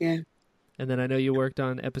 Yeah. And then I know you worked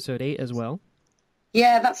on episode 8 as well.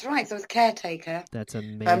 Yeah, that's right. So I was caretaker. That's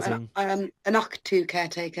amazing. An Ahch-To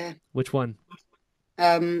caretaker. Which one?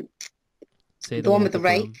 Say the one with the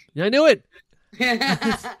rake. I knew it.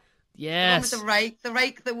 Yes. The one with the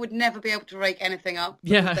rake that would never be able to rake anything up.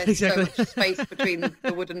 Yeah, There's exactly. so much space between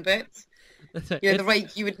the wooden bits. That's right. The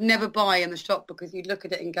rake you would never buy in the shop because you'd look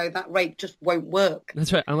at it and go, that rake just won't work.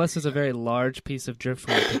 That's right. Unless it's a very large piece of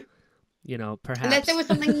driftwood, perhaps. Unless there was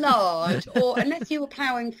something large, or unless you were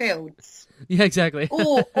ploughing fields. Yeah, exactly.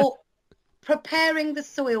 or preparing the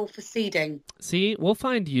soil for seeding. See, we'll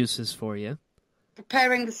find uses for you.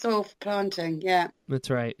 Preparing the soil for planting, yeah. That's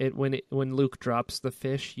right. When Luke drops the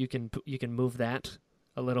fish, you can move that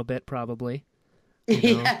a little bit, probably.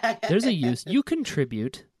 Yeah. There's a use. You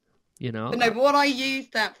contribute. But no, but what I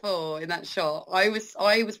used that for in that shot, I was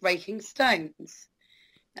raking stones,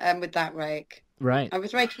 with that rake. Right. I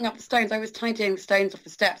was raking up the stones. I was tidying the stones off the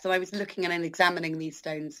steps, and I was looking and examining these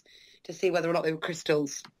stones to see whether or not they were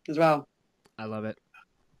crystals as well. I love it.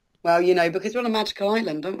 Well, because we're on a magical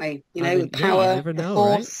island, aren't we? Power, you never know,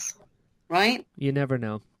 force, right? You never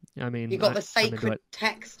know. I mean, you got the sacred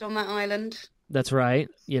text on that island. That's right.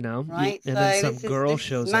 Right. And then some girl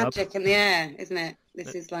shows up. Magic in the air, isn't it?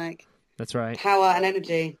 This is like. That's right. Power and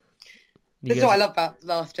energy. This is what I love about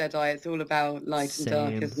Last Jedi. It's all about light and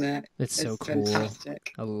dark, isn't it? It's so cool.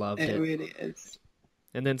 Fantastic. I loved it. It really is.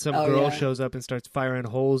 And then some girl shows up and starts firing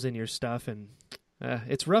holes in your stuff, and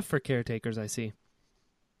it's rough for caretakers, I see.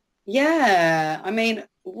 Yeah, I mean,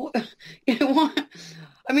 what?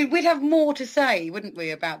 I mean, we'd have more to say, wouldn't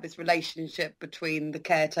we, about this relationship between the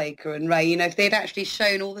caretaker and Rey? If they'd actually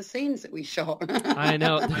shown all the scenes that we shot. I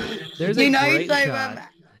know. There's a great shot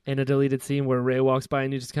in a deleted scene where Rey walks by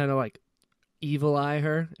and you just kind of like evil eye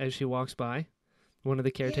her as she walks by. One of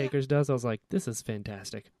the caretakers does. I was like, this is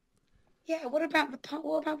fantastic. Yeah, what about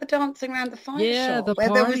the dancing around the fire Yeah, shop the where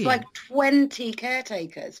there was party. like 20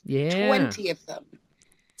 caretakers, Yeah. 20 of them.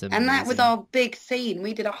 It's And that was amazing. our big scene.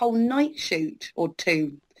 We did a whole night shoot or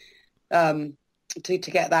two to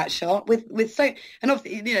get that shot with so, and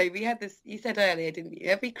obviously, you know, we had this, you said earlier, didn't you?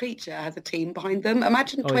 Every creature has a team behind them.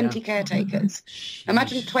 Imagine Oh, 20 yeah. caretakers.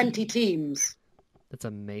 Imagine Sheesh. 20 teams. That's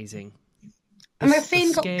amazing. And the The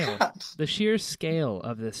scene got scale, cut. the sheer scale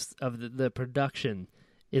of this, of the production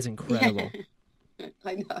is incredible.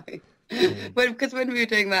 I know. Yeah. Because when we were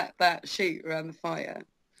doing that shoot around the fire,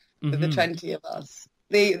 with the Mhm. 20 of us,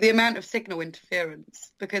 the amount of signal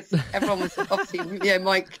interference, because everyone was obviously, you know,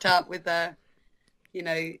 mic'd up with their, you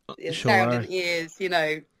know, sound in ears, you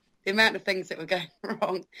know, the amount of things that were going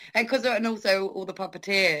wrong. And also all the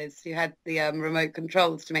puppeteers who had the remote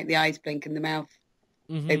controls to make the eyes blink and the mouth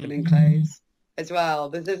Mhm. open and close as well.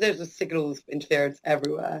 There's a signals interference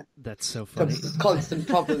everywhere. That's so funny. Constant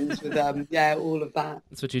problems with all of that.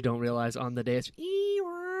 That's what you don't realize on the day. It's,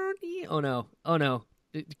 oh no, oh no.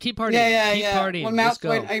 Keep partying. Keep partying. My Let's mouth go.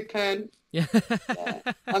 won't open. Yeah. Yeah.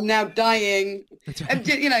 I'm now dying. That's right. And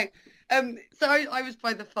you know, so I was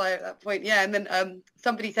by the fire at that point, yeah. And then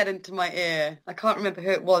somebody said into my ear, I can't remember who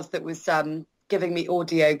it was that was giving me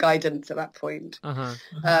audio guidance at that point.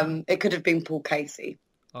 Uh-huh. It could have been Paul Casey.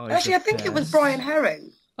 Oh, he's Actually, the I think it was best. Brian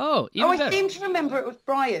Herring. Oh, even I better. seem to remember it was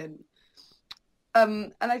Brian.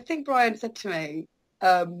 And I think Brian said to me,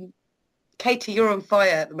 Katie, you're on fire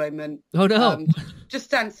at the moment. Oh no. Just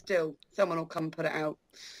stand still. Someone will come put it out.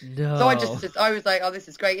 No. So I was like, oh, this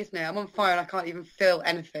is great, isn't it? I'm on fire and I can't even feel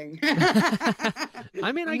anything.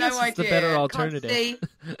 I mean, I guess it's the better alternative. Can't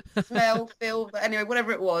see, smell, feel, but anyway,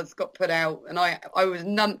 whatever it was got put out, and I was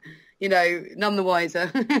none the wiser.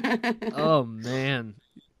 Oh man.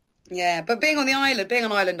 Yeah, but being on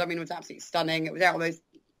island, I mean, was absolutely stunning. It was out on those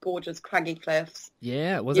gorgeous craggy cliffs.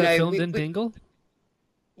 Yeah. Was You it know, filmed we- in Dingle?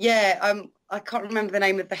 Yeah, I can't remember the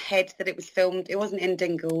name of the head that it was filmed. It wasn't in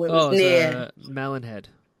Dingle. It was near. Malin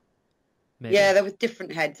Maybe. Yeah, there was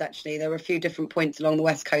different heads actually. There were a few different points along the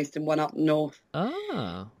west coast and one up north.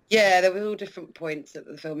 Oh. Yeah, there were all different points that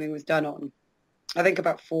the filming was done on. I think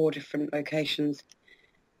about 4 different locations.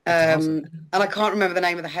 That's awesome. And I can't remember the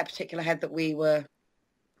name of the particular head that we were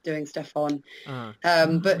doing stuff on.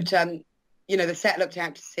 But you know, the set looked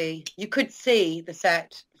out to sea. You could see the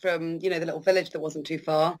set from, you know, the little village that wasn't too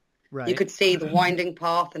far. Right. You could see the winding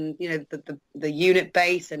path and, you know, the unit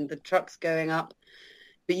base and the trucks going up.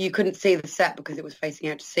 But you couldn't see the set because it was facing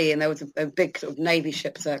out to sea, and there was a big sort of Navy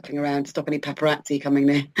ship circling around to stop any paparazzi coming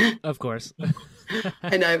near. Of course.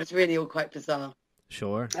 I know, it was really all quite bizarre.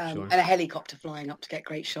 Sure. And a helicopter flying up to get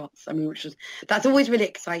great shots. I mean, that's always really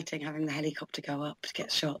exciting, having the helicopter go up to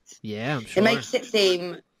get shots. Yeah, I'm sure. It makes it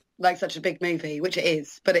seem like such a big movie, which it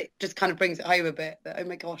is, but it just kind of brings it home a bit that, oh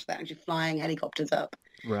my gosh, they're actually flying helicopters up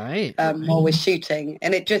Right. while we're shooting.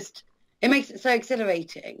 And it makes it so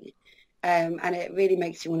exhilarating. And it really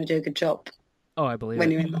makes you want to do a good job Oh, I believe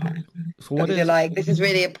when it. you're in there. So what Because is... you're like, this is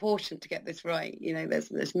really important to get this right. You know, there's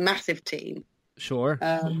this massive team Sure.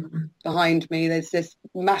 behind me. There's this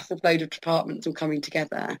massive load of departments all coming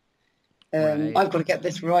together. Right. I've got to get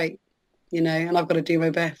this right, you know, and I've got to do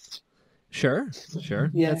my best. Sure.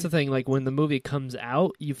 Yeah. That's the thing. Like when the movie comes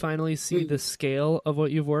out, you finally see the scale of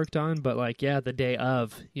what you've worked on. But like, yeah, the day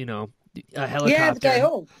of, you know, a helicopter. Yeah, the day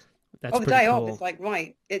off. That's the pretty day cool. off, it's like,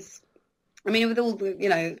 right, I mean, with all the, you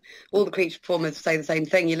know, all the creature performers say the same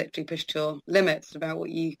thing. You literally pushed your limits about what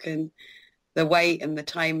you can, the weight and the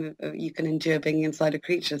time you can endure being inside a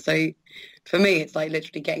creature. So for me, it's like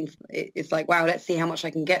literally it's like, wow, let's see how much I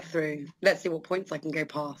can get through. Let's see what points I can go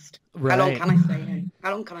past. Right. How long can I stay in?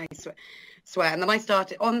 How long can I swear? And then I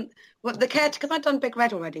started on the caretaker, because I'd done Big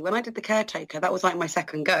Red already. When I did the caretaker, that was like my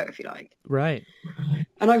second go, if you like. Right.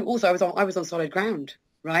 And I was on solid ground.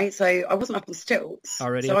 Right, so I wasn't up on stilts.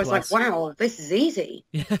 Already so a I was plus. like, "Wow, this is easy."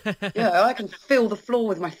 Yeah, I can feel the floor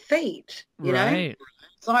with my feet. You know, Right.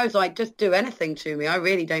 so I was like, "Just do anything to me. I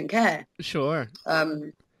really don't care." Sure.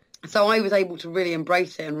 So I was able to really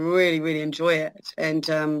embrace it and really, really enjoy it, and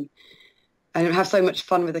have so much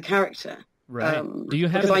fun with the character. Right. Do you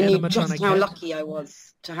have because an I knew animatronic just how head? lucky I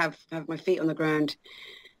was to have my feet on the ground,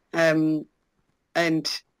 and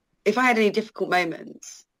if I had any difficult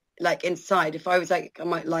moments. Like inside, if I was like, I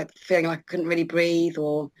might like feeling like I couldn't really breathe,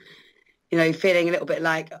 or, you know, feeling a little bit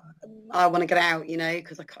like I want to get out, you know,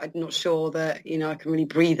 because I'm not sure that, you know, I can really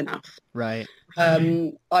breathe enough. Right.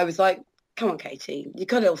 I was like, come on, Katie, you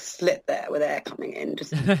got a little slit there with air coming in.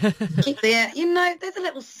 Just keep the air, you know, there's a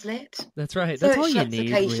little slit. That's right. So That's it all you shuts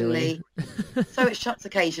need, occasionally. really. So it shuts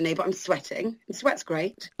occasionally, but I'm sweating. And sweat's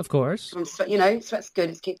great. Of course. You know, sweat's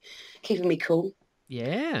good. It's keeping me cool.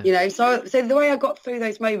 Yeah. You know, so the way I got through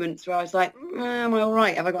those moments where I was like, am I all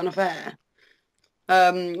right? Have I got enough air?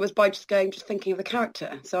 Was by just thinking of the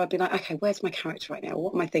character. So I'd be like, okay, where's my character right now?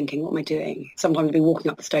 What am I thinking? What am I doing? Sometimes I'd be walking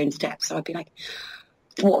up the stone steps. So I'd be like,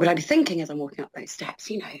 what would I be thinking as I'm walking up those steps?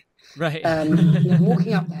 You know, Right. I'm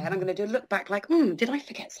walking up there and I'm going to do a look back like, did I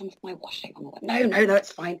forget some of my washing? I'm like, no,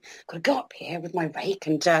 it's fine. I've got to go up here with my rake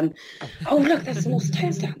and, oh, look, there's some more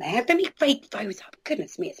stones down there. Let me rake those up.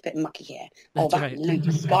 Goodness me, it's a bit mucky here. That's that right. Luke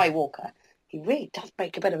Skywalker. He really does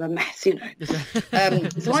make a bit of a mess, you know.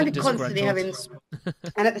 So I'd be constantly having...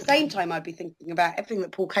 And at the same time, I'd be thinking about everything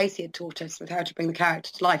that Paul Casey had taught us with how to bring the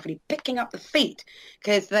character to life, really picking up the feet,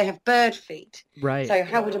 because they have bird feet. Right. So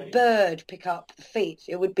how would a bird pick up the feet?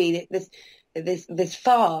 It would be this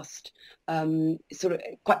fast, sort of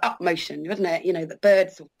quite up motion, wouldn't it? You know, the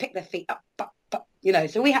birds sort of pick their feet up, you know.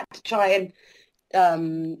 So we had to try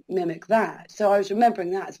and mimic that. So I was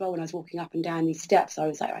remembering that as well when I was walking up and down these steps. I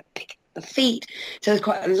was like, I pick the feet. So there's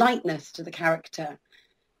quite a lightness to the character,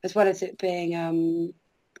 as well as it being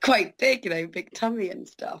quite big, you know, big tummy and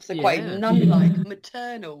stuff. So quite nun-like,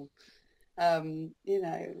 maternal, you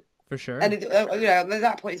know. For sure. And, you know, at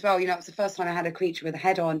that point as well, you know, it was the first time I had a creature with a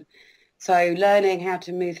head on. So learning how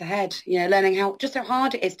to move the head, you know, learning how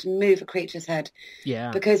hard it is to move a creature's head.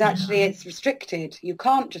 Yeah. Because actually it's restricted. You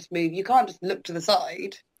can't just move. You can't just look to the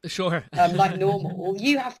side. Sure. Like normal.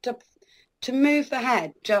 You have to move the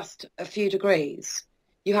head just a few degrees.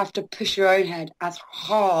 You have to push your own head as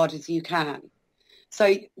hard as you can.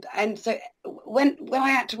 So when I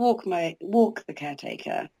had to walk the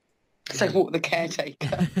caretaker, walk the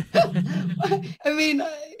caretaker. I mean,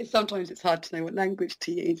 sometimes it's hard to know what language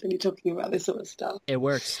to use when you're talking about this sort of stuff. It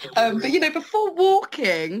works. But you know, before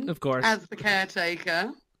walking, of course, as the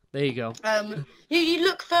caretaker, there you go. You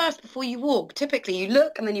look first before you walk. Typically, you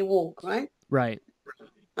look and then you walk, right? Right.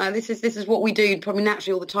 This is what we do probably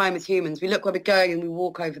naturally all the time as humans. We look where we're going and we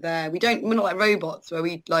walk over there. We're not like robots where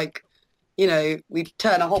we like, you know, we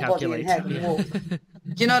turn our whole body and head and walk. Do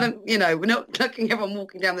you know what I mean? You know, we're not looking everyone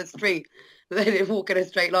walking down the street. They walk in a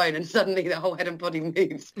straight line and suddenly the whole head and body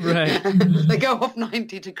moves. Right. They go off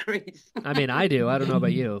 90 degrees. I mean, I do. I don't know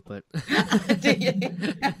about you, but... Do you?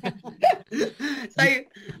 So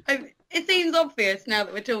it seems obvious now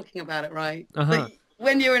that we're talking about it, right? Uh-huh. But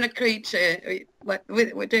when you're in a creature, like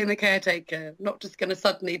we're doing the caretaker, not just going to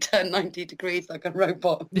suddenly turn 90 degrees like a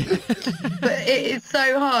robot. But it is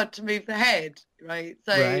so hard to move the head, right?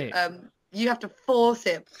 So right. You have to force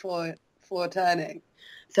it before turning.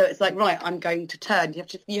 So it's like, right, I'm going to turn.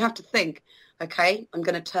 You have to think, okay, I'm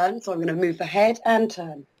going to turn, so I'm going to move the head and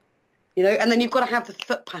turn. You know, and then you've got to have the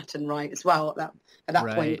foot pattern right as well at that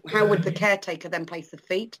right. point. How would the caretaker then place the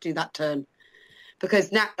feet to do that turn?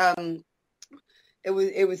 Because now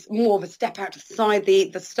it was more of a step out to the side.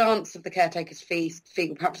 The stance of the caretaker's feet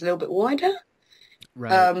were perhaps a little bit wider.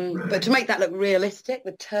 Right. But to make that look realistic,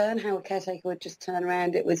 the turn, how a caretaker would just turn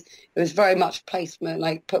around, it was very much placement,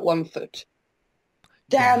 like put one foot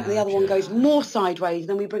down and the other one goes more sideways,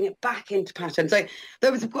 then we bring it back into pattern. So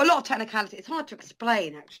there was a lot of technicality. It's hard to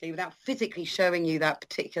explain, actually, without physically showing you that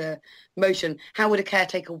particular motion. How would a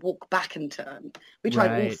caretaker walk back and turn? We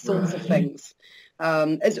tried all sorts of things.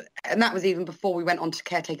 And that was even before we went on to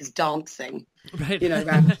caretakers dancing, right. You know,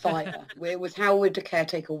 around the fire. It was how would a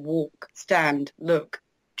caretaker walk, stand, look,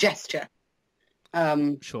 gesture?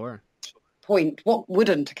 Sure. Point. What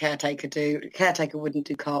wouldn't a caretaker do? A caretaker wouldn't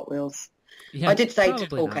do cartwheels. Yeah, I did say to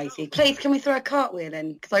Paul not. Casey, please, can we throw a cartwheel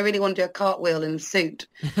in? Because I really want to do a cartwheel in a suit.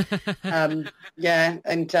 But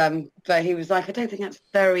he was like, I don't think that's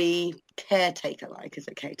very caretaker-like, is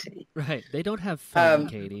it, Katie? Right. They don't have fun,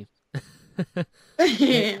 Katie.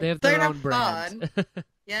 they have their don't own have brand. fun.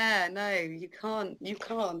 Yeah, no, you can't.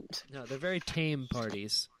 No, they're very tame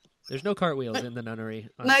parties. There's no cartwheels in the nunnery.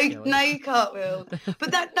 No cartwheels.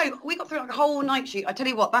 But we got through like a whole night shoot. I tell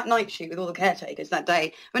you what, that night shoot with all the caretakers that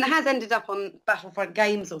day, I mean, it has ended up on Battlefront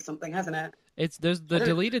Games or something, hasn't it? The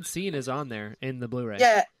deleted scene is on there in the Blu-ray.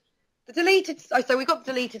 Yeah. The deleted... so we got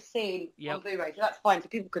the deleted scene Yep. on Blu-ray, so that's fine, so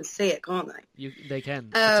people can see it, can't they? They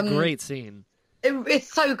can. It's a great scene.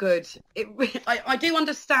 It's so good. I do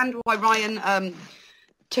understand why Ryan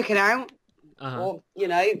took it out, or, you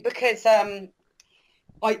know, because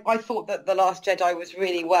I thought that The Last Jedi was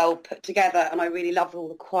really well put together, and I really loved all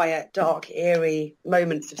the quiet, dark, eerie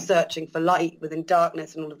moments of searching for light within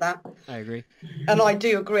darkness and all of that. I agree. And I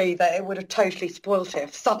do agree that it would have totally spoilt it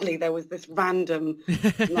if suddenly there was this random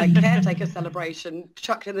like caretaker celebration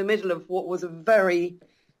chucked in the middle of what was a very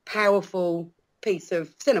powerful piece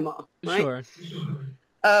of cinema, right? Sure.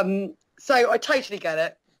 So I totally get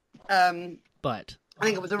it. But I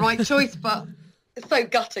think it was the right choice, but so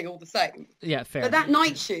gutting all the same. Yeah, fair. But that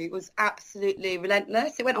night shoot was absolutely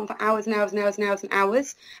relentless. It went on for hours and hours and hours and hours and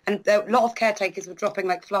hours. And a lot of caretakers were dropping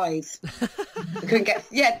like flies.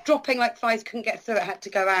 Dropping like flies, couldn't get through it, had to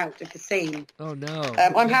go out of the scene. Oh, no.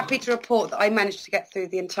 I'm happy to report that I managed to get through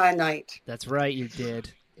the entire night. That's right, you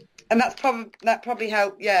did. And that probably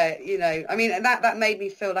helped, I mean, that made me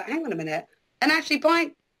feel like, hang on a minute. And actually,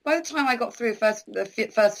 by the time I got through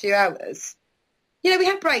the first few hours, we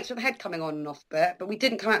had breaks with the head coming on and off a bit, but we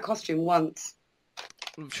didn't come out costume once.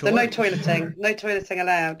 Sure. So no toileting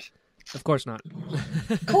allowed. Of course not.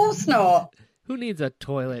 Of course not. Who needs a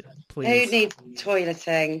toilet, please? Who needs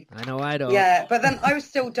toileting? I know I don't. Yeah, but then I was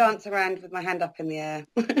still dancing around with my hand up in the air.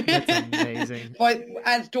 That's amazing.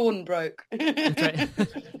 As dawn broke. That's right.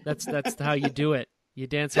 That's how you do it. You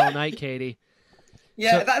dance all night, Katy.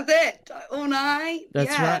 Yeah, So, that's it. All night.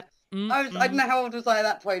 That's right. I don't know how old was I at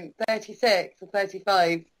that point, 36 or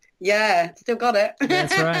 35. Yeah, still got it.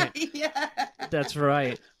 That's right. Yeah. That's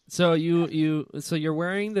right. So you're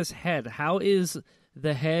wearing this head. How is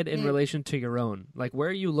the head in relation to your own? Like, where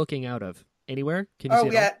are you looking out of? Anywhere? Can you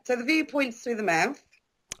see it all? So the view points through the mouth.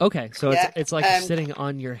 Okay, so it's like sitting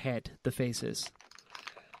on your head, the faces.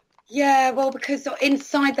 Yeah, well, because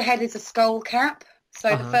inside the head is a skull cap.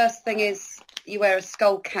 So the first thing is you wear a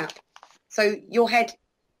skull cap. So your head,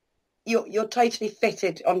 you're totally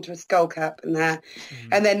fitted onto a skull cap in there,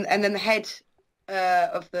 and then the head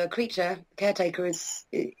of the creature, caretaker, is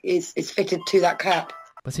fitted to that cap.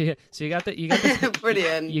 But so you got this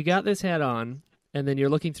Brilliant. You got this head on, and then you're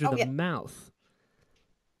looking through the mouth.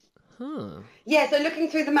 Huh. Yeah, so looking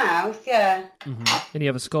through the mouth, yeah. Mm-hmm. And you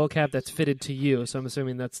have a skull cap that's fitted to you, so I'm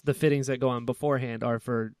assuming that's the fittings that go on beforehand are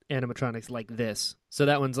for animatronics like this. So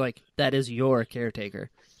that is your caretaker.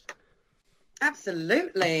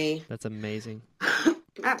 Absolutely. That's amazing.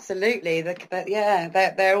 Absolutely.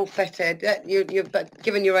 They're all fitted. You're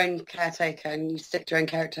given your own caretaker, and you stick to your own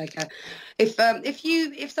caretaker.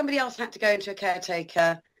 If somebody else had to go into a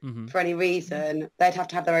caretaker for any reason, they'd have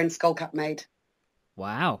to have their own skull cap made.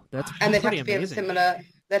 Wow, that's and they'd have to amazing. be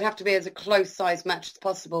they'd have to be as a close size match as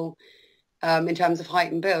possible in terms of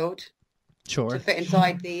height and build. Sure. To fit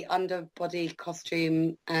inside the underbody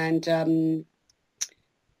costume and the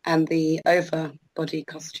overbody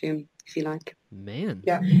costume, if you like. Man.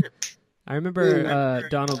 Yeah. I remember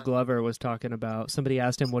Donald Glover was talking about, somebody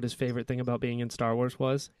asked him what his favorite thing about being in Star Wars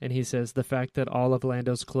was, and he says the fact that all of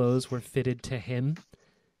Lando's clothes were fitted to him.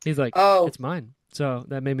 He's like, it's mine. So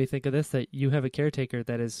that made me think of this, that you have a caretaker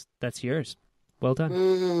that's yours. Well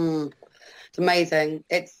done. It's amazing.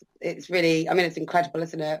 It's really, I mean, it's incredible,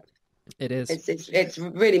 isn't it? It is. It's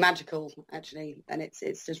really magical, actually, and it's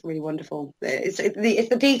just really wonderful. It's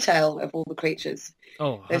the detail of all the creatures.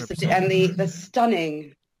 Oh, 100%. And the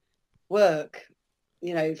stunning work,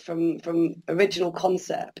 from original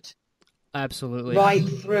concept, absolutely, right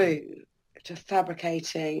through to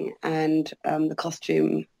fabricating and the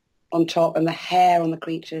costume on top, and the hair on the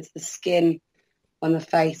creatures, the skin on the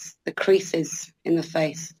face, the creases in the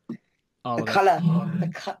face. The colour,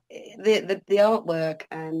 the artwork,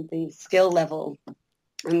 and the skill level,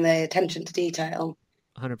 and the attention to detail,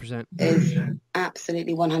 100% is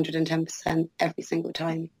absolutely 110% every single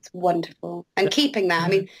time. It's wonderful, and keeping that. I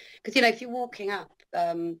mean, because if you're walking up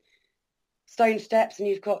stone steps and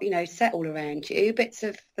you've got set all around you, bits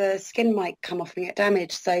of the skin might come off and get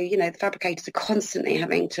damaged. So the fabricators are constantly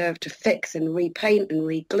having to fix and repaint and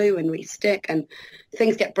re-glue and re-stick, and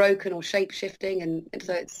things get broken or shape shifting, and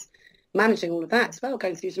so it's managing all of that as well,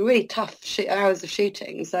 going through some really tough hours of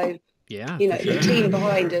shooting. So, yeah, the team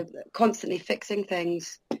behind are constantly fixing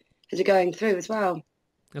things as you're going through as well.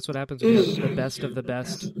 That's what happens when you have the best of the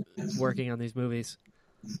best working on these movies.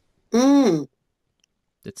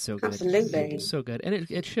 It's so good. Absolutely. It's so good. And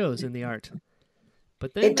it shows in the art.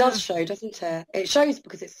 But then, it does show, doesn't it? It shows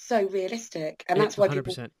because it's so realistic. And that's why 100%.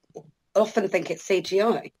 People often think it's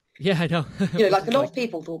CGI. Yeah, I know. A lot of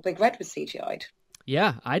people thought Big Red was CGI'd.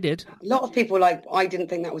 Yeah, I did. A lot of people I didn't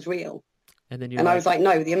think that was real. And then I was like,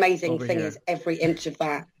 no, the amazing thing here. is every inch of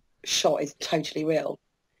that shot is totally real.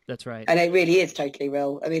 That's right. And it really is totally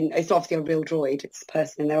real. I mean, it's obviously a real droid. It's the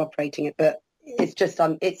person and they're operating it, but it's just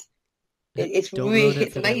it's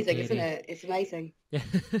amazing, isn't it? It's amazing. Yeah.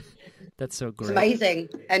 That's so great. It's amazing.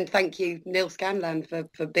 And thank you, Neil Scanlan, for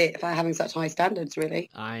having such high standards,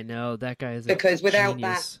 really. I know, that guy is because without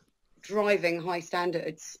genius. That driving high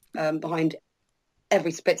standards behind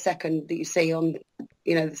every split second that you see on,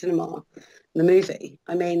 the cinema, the movie.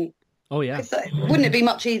 I mean, oh yeah, wouldn't it be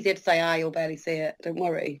much easier to say, you'll barely see it, don't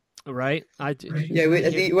worry. Right.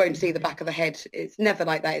 You won't see the back of the head. It's never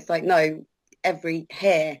like that. It's like, no, every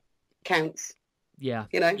hair counts. Yeah.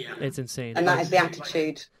 You know? Yeah. It's insane. And that is the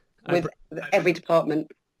attitude with every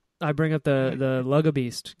department. I bring up the Lugga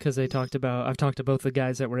Beast because I've talked to both the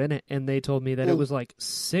guys that were in it, and they told me that it was like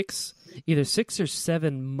either 6 or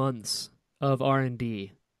 7 months of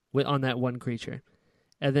R&D on that one creature.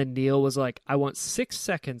 And then Neil was like, I want 6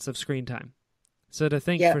 seconds of screen time. So to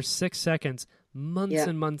think for 6 seconds, months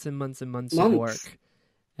and months and months and months of work.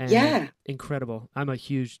 And incredible.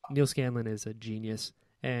 Neil Scanlon is a genius.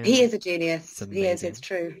 And he is a genius. He is, it's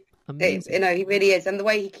true. Amazing. He really is. And the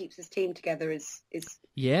way he keeps his team together is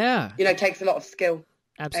takes a lot of skill.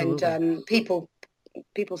 Absolutely. And people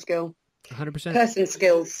skill. 100%. Person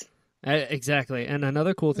skills. Exactly. And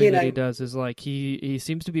another cool thing that he does is like he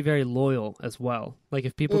seems to be very loyal as well. Like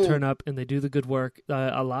if people turn up and they do the good work,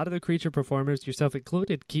 a lot of the creature performers, yourself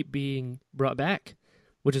included, keep being brought back,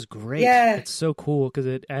 which is great. Yeah. It's so cool because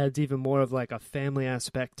it adds even more of like a family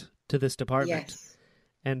aspect to this department. Yes.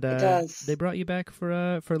 And it does. They brought you back for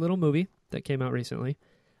a little movie that came out recently.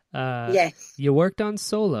 Yes. You worked on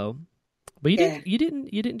Solo, but you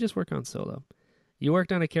didn't just work on Solo. You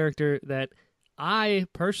worked on a character that I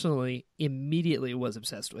personally immediately was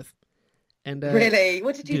obsessed with. And really?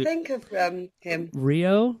 What did you think of him?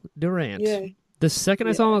 Rio Durant. Yeah. The second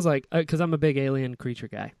I saw him, I was like, because I'm a big alien creature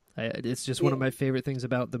guy. It's just one of my favorite things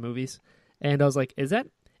about the movies. And I was like, is that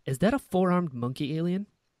a 4-armed monkey alien?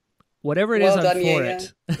 Whatever it is, I'm for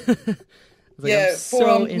it. Like, I'm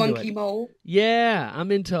 4-armed monkey mole. Yeah,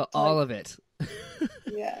 I'm into all of it.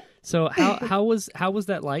 Yeah. So how was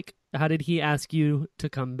that like? How did he ask you to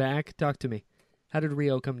come back? Talk to me. How did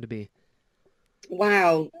Rio come to be?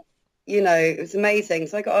 Wow. It was amazing.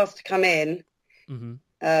 So I got asked to come in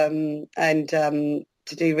and to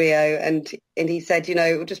do Rio. And he said,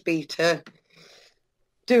 it would just be to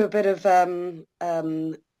do a bit of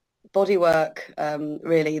body work,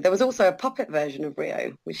 really. There was also a puppet version of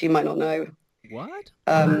Rio, which you might not know. What?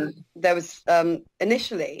 There was,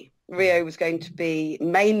 initially, Rio was going to be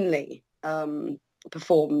mainly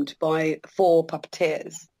performed by 4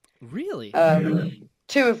 puppeteers. Really?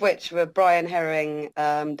 2 of which were Brian Herring,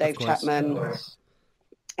 Dave Chapman,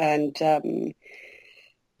 and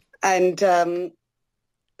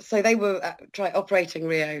so they were operating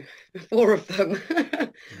Rio, 4 of them.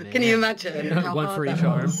 Can you imagine? How one hard for that each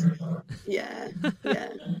arm. was? Yeah.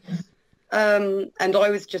 And I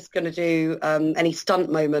was just going to do any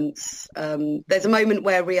stunt moments. There's a moment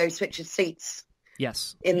where Rio switches seats.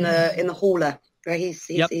 Yes. In the hauler. Where he's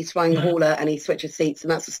flying the hauler and he switches seats, and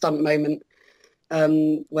that's a stunt moment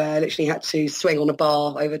where I literally had to swing on a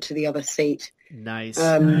bar over to the other seat. Nice.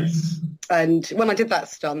 And when I did that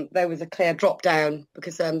stunt, there was a clear drop down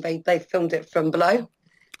because they filmed it from below.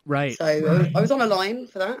 Right. So I was on a line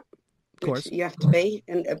for that. Of course. You have to be,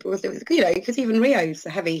 and it was because even Rio's a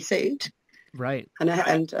heavy suit. Right.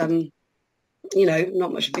 And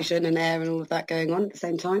not much vision and air and all of that going on at the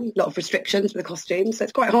same time. A lot of restrictions with the costumes, so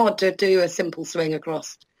it's quite hard to do a simple swing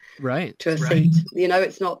across. Right. To a seat.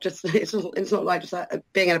 It's not like just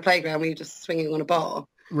being in a playground where you're just swinging on a bar.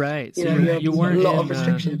 Right. So you weren't a lot of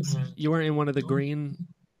restrictions. You weren't in one of the green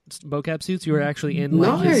mocap suits. You were actually in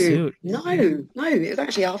his suit. No. It was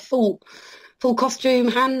actually our full costume,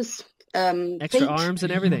 hands, extra feet. arms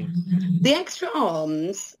and everything. The extra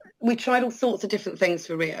arms. We tried all sorts of different things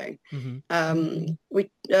for Rio. Because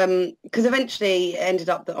eventually it ended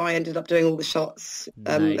up that I ended up doing all the shots.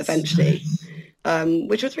 Eventually,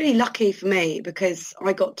 which was really lucky for me because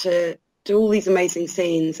I got to do all these amazing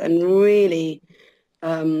scenes and really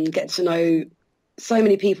get to know so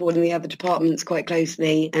many people in the other departments quite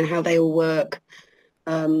closely and how they all work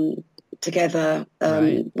together,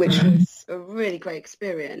 which was a really great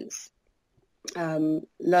experience.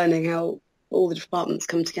 Learning how all the departments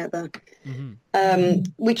come together.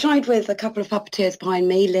 We tried with a couple of puppeteers behind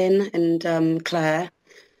me, Lynn and Claire.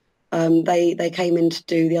 They came in to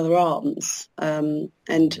do the other arms, and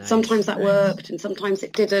sometimes that worked and sometimes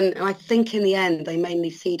it didn't. And I think in the end they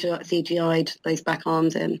mainly CGI'd those back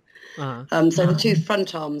arms in. So the 2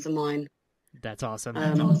 front arms are mine. That's awesome.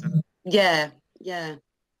 Yeah.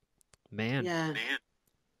 Man. Yeah.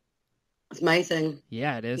 It's amazing.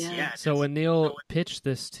 Yeah, it is. Yeah. So when Neil pitched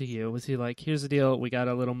this to you, was he like, here's the deal, we got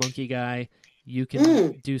a little monkey guy, you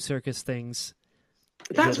can do circus things?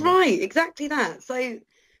 That's right, exactly that. So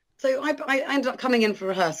I ended up coming in for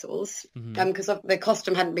rehearsals because the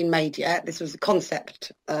costume hadn't been made yet. This was a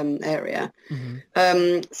concept area.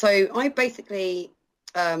 So I basically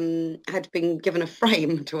had been given a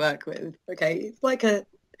frame to work with. Okay, it's like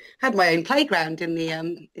had my own playground in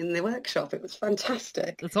the workshop. It was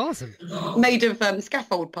fantastic. That's awesome. Made of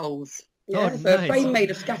scaffold poles. Yeah, so nice. A frame made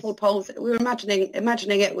of scaffold poles. We were imagining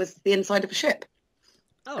it was the inside of a ship.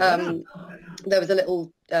 there was a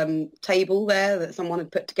little table there that someone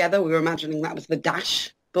had put together. We were imagining that was the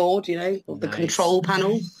dashboard, or the control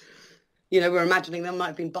panel. We were imagining there might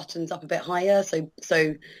have been buttons up a bit higher. So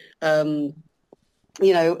there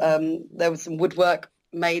was some woodwork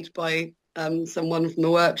made by someone from the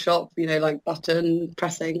workshop, like button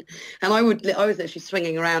pressing. And I was literally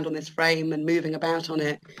swinging around on this frame and moving about on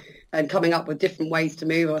it and coming up with different ways to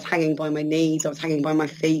move. I was hanging by my knees. I was hanging by my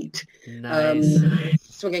feet. Nice.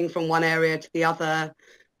 Swinging from one area to the other.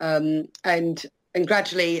 And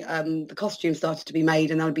gradually the costume started to be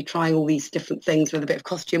made, and I would be trying all these different things with a bit of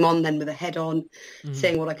costume on, then with a head on,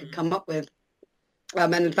 seeing what I could come up with.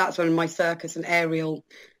 And that's when my circus and aerial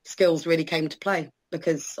skills really came to play,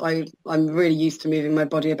 because I'm really used to moving my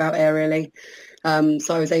body about aerially.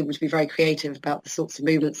 So I was able to be very creative about the sorts of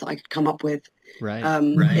movements that I could come up with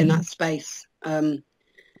in that space. And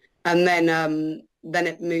then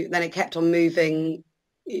it kept on moving,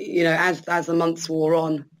 as the months wore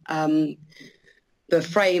on. The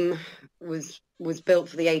frame was built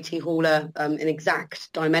for the AT hauler in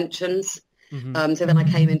exact dimensions. So then I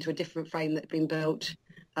came into a different frame that had been built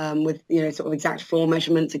with, sort of exact floor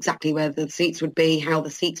measurements, exactly where the seats would be, how the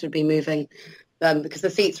seats would be moving, because the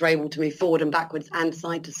seats were able to move forward and backwards and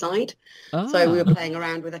side to side. So we were playing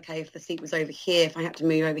around with, okay, if the seat was over here, if I had to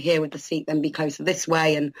move over here, would the seat then be closer this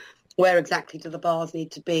way? And where exactly do the bars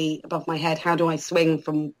need to be above my head? How do I swing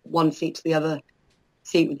from one seat to the other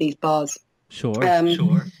seat with these bars? Sure.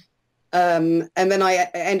 And then I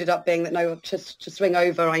ended up being that to swing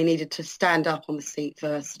over, I needed to stand up on the seat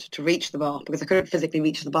first to reach the bar, because I couldn't physically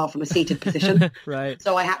reach the bar from a seated position. Right.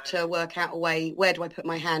 So I had to work out a way, where do I put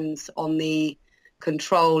my hands on the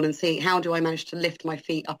control and see how do I manage to lift my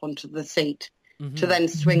feet up onto the seat to then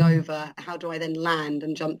swing over? How do I then land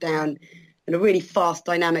and jump down in a really fast,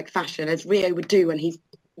 dynamic fashion, as Rio would do when he's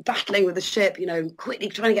battling with the ship, quickly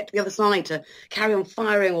trying to get to the other side to carry on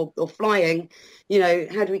firing or flying.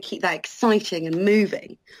 How do we keep that exciting and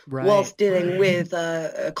moving whilst dealing with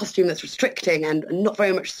a costume that's restricting and not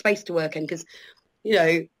very much space to work in? Because,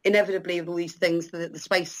 inevitably with all these things, the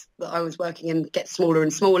space that I was working in gets smaller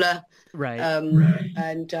and smaller. And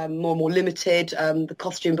more and more limited. The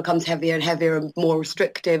costume becomes heavier and heavier and more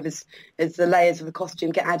restrictive as the layers of the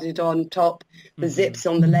costume get added on top, the zips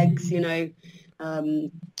on the legs,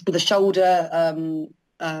 the shoulder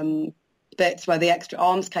bits where the extra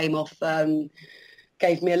arms came off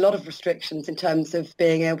gave me a lot of restrictions in terms of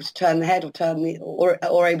being able to turn the head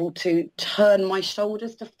or able to turn my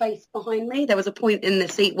shoulders to face behind me. There was a point in the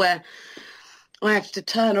seat where I had to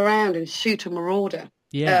turn around and shoot a marauder.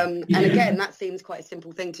 And again, that seems quite a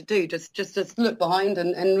simple thing to do. Just look behind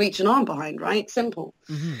and reach an arm behind, right? Simple.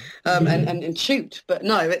 And shoot. But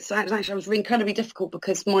no, it was incredibly difficult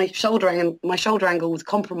because my shoulder angle was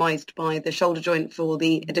compromised by the shoulder joint for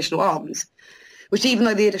the additional arms, which, even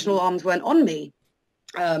though the additional arms weren't on me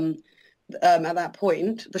at that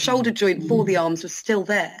point, the shoulder joint for the arms was still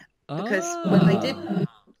there, because when they did,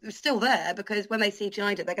 it was still there, because when they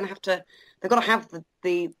CGI'd it, they've got to have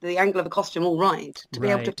the angle of the costume all right to be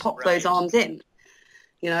able to pop those arms in,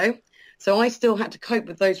 So I still had to cope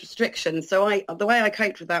with those restrictions. So the way I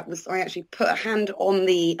coped with that was I actually put a hand on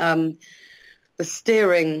the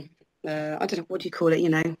steering. I don't know, what do you call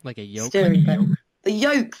it? Like a yoke. Steering belt. The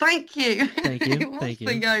yoke. Thank you. Thank you. Thank you.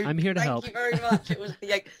 The yoke. I'm here to help. Thank you very much. It was the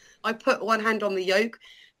yoke. I put one hand on the yoke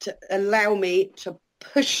to allow me to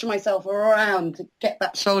push myself around to get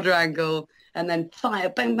that shoulder angle and then fire,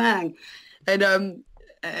 bang, bang. And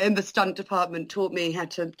the stunt department taught me how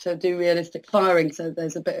to do realistic firing, so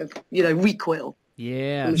there's a bit of, recoil.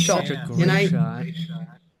 Yeah, shot, such a great shot.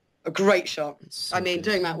 A great shot. So I mean, good.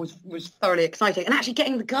 doing that was thoroughly exciting. And actually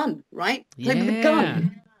getting the gun, right? Yeah.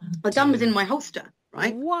 The gun was in my holster,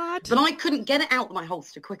 right? What? But I couldn't get it out of my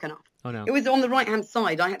holster quick enough. Oh, no. It was on the right-hand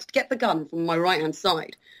side. I had to get the gun from my right-hand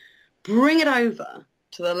side, bring it over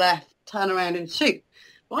to the left, turn around and shoot.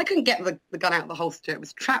 Well, I couldn't get the gun out of the holster. It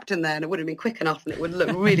was trapped in there, and it wouldn't have been quick enough, and it would look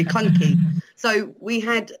really clunky. So we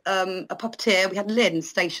had a puppeteer. We had Lynn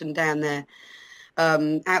stationed down there,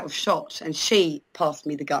 out of shot, and she passed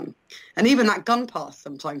me the gun. And even that gun pass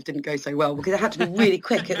sometimes didn't go so well because it had to be really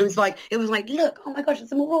quick. It was like, look, oh my gosh,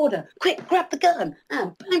 it's a marauder! Quick, grab the gun!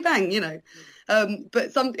 Ah, bang, bang,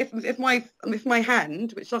 But if my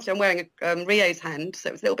hand, which obviously I'm wearing Rio's hand, so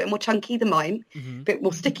it was a little bit more chunky than mine, a bit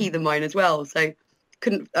more sticky than mine as well. So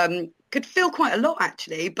could feel quite a lot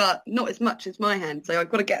actually, but not as much as my hand. So I've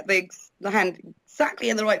got to get the hand exactly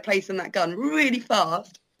in the right place in that gun really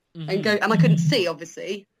fast and go. And I couldn't see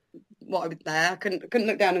obviously what I was there. I couldn't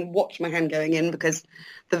look down and watch my hand going in because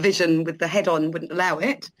the vision with the head on wouldn't allow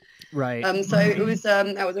it. Right. So it was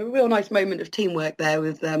that was a real nice moment of teamwork there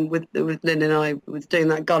with Lynn and I was doing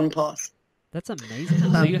that gun pass. That's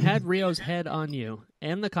amazing. So you had Rio's head on you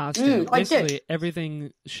and the costume. I Basically, did.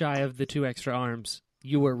 everything shy of the 2 extra arms,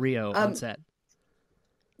 you were Rio on set.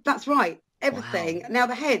 That's right. Everything. Wow. Now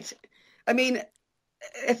the head, I mean,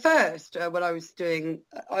 at first when I was doing,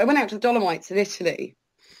 I went out to the Dolomites in Italy.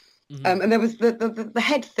 Mm-hmm. And there was the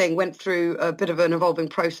head thing went through a bit of an evolving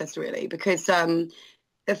process, really, because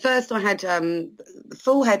at first I had the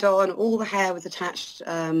full head on, all the hair was attached,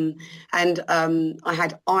 and I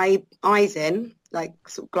had eyes in, like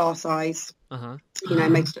sort of glass eyes, made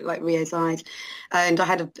to look like Rio's eyes, and I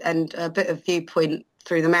had a bit of viewpoint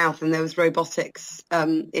through the mouth, and there was robotics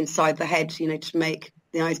inside the head, to make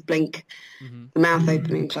the eyes blink, the mouth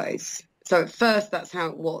open and close. So at first that's how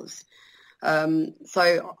it was.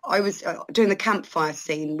 So I was doing the campfire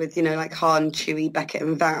scene with, like Han, Chewie, Beckett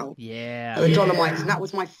and Val. Yeah. At the Dolomites, and that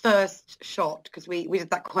was my first shot because we did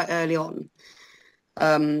that quite early on.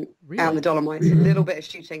 Really? Out in the Dolomites, a little bit of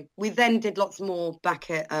shooting. We then did lots more back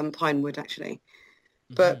at Pinewood, actually.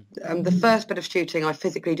 But the first bit of shooting I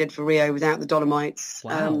physically did for Rio was out the Dolomites.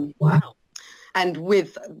 Wow. And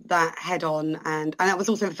with that head on, and that was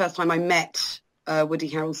also the first time I met Woody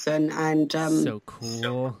Harrelson. And so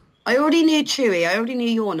cool. I already knew Chewie. I already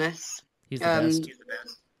knew Yornis. He's the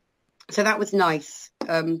best. So that was nice.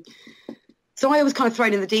 So I was kind of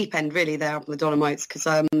thrown in the deep end, really, there up in the Dolomites, because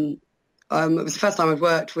it was the first time I'd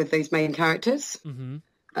worked with these main characters.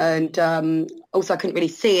 And also I couldn't really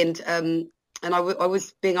see, and I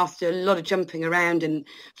was being asked to do a lot of jumping around and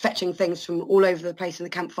fetching things from all over the place in the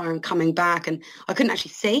campfire and coming back, and I couldn't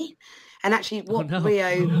actually see. And actually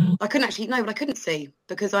Rio, I couldn't actually, but I couldn't see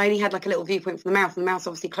because I only had like a little viewpoint from the mouth, and the mouth's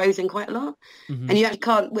obviously closing quite a lot. And you actually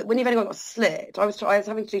can't, when you've only got a slit, I was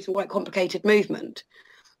having to do some quite complicated movement,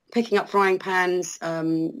 picking up frying pans,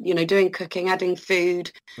 doing cooking, adding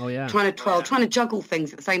food, trying to juggle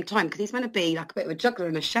things at the same time, because he's meant to be like a bit of a juggler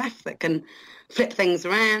and a chef that can flip things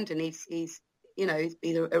around, and he's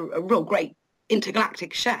a real great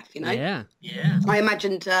intergalactic chef, Yeah. I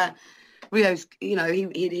imagined Rio's,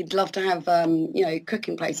 he'd love to have,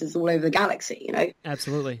 cooking places all over the galaxy,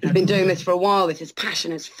 Absolutely. He's been doing this for a while. It's his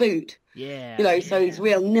passion is food. Yeah. So he's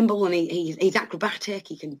real nimble, and he's acrobatic.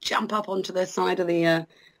 He can jump up onto the side of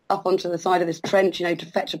this trench, to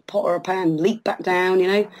fetch a pot or a pan, leap back down,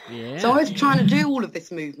 Yeah. So I was trying to do all of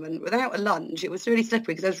this movement without a lunge. It was really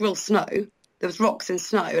slippery because there was real snow. There was rocks and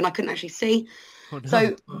snow, and I couldn't actually see. Oh, no.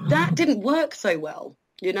 So that didn't work so well.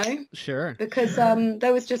 Sure. Because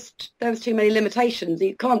there was too many limitations.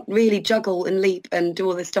 You can't really juggle and leap and do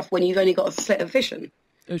all this stuff when you've only got a slit of vision.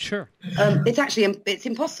 Oh, sure. It's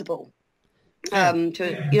impossible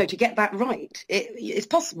to get that right. It's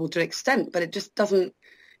possible to an extent, but it just doesn't.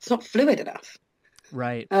 It's not fluid enough.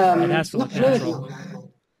 Right. It has to look natural.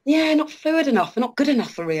 Yeah, not fluid enough, and not good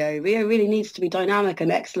enough for Rio. Rio really needs to be dynamic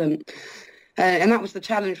and excellent, and that was the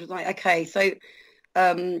challenge. Was like, okay, so.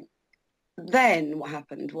 Then what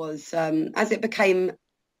happened was, as it became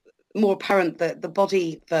more apparent that the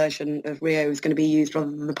body version of Rio was going to be used rather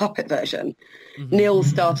than the puppet version, Neil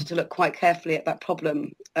started to look quite carefully at that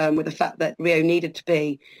problem with the fact that Rio needed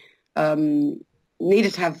to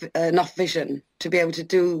have enough vision to be able to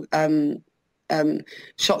do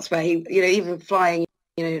shots where he, even flying,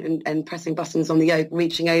 and pressing buttons on the yoke,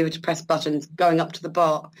 reaching over to press buttons, going up to the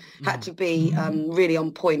bar, had to be really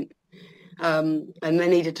on point. And there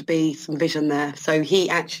needed to be some vision there. So he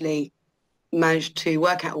actually managed to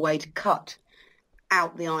work out a way to cut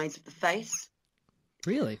out the eyes of the face.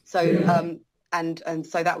 Really? So and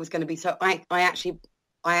so that was going to be. So I actually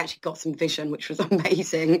got some vision, which was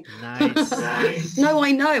amazing. Nice. No,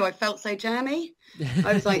 I know. I felt so jammy.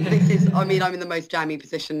 I was like, I'm in the most jammy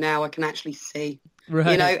position now. I can actually see.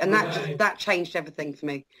 Right. And that changed everything for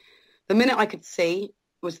me. The minute I could see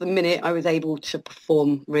was the minute I was able to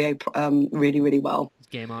perform Rio really, really well.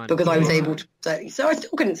 Game on. Because I was able to... So I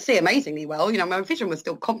still couldn't see amazingly well. My vision was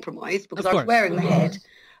still compromised because I was wearing the head.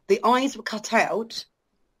 The eyes were cut out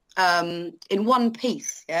in one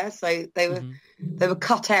piece, yeah? So they were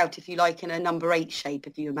cut out, if you like, in a number 8 shape,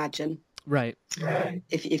 if you imagine. Right.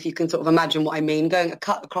 If you can sort of imagine what I mean, going a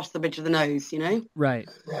cut across the bridge of the nose, Right.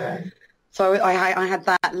 So I had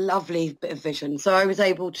that lovely bit of vision. So I was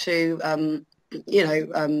able to...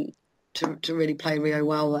 to really play Rio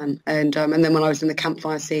well then. And then when I was in the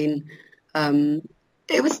campfire scene,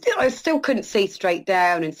 it was still, I still couldn't see straight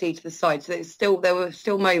down and see to the side. So there were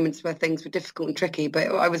still moments where things were difficult and tricky, but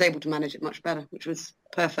I was able to manage it much better, which was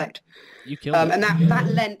perfect. You killed it. And that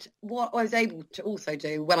lent what I was able to also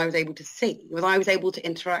do when I was able to see was I was able to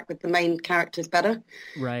interact with the main characters better.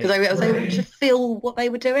 Right. Because I was able to feel what they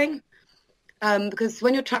were doing. Because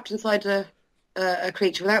when you're trapped inside a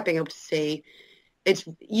creature without being able to see, it's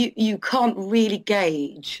you can't really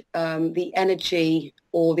gauge the energy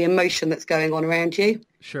or the emotion that's going on around you.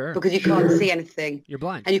 Sure. Because you can't see anything. You're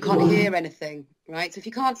blind. And you can't hear anything, right? So if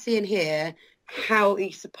you can't see and hear, how are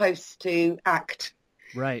you supposed to act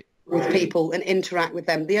right with people and interact with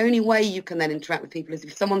them? The only way you can then interact with people is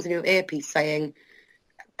if someone's in your earpiece saying,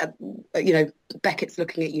 Beckett's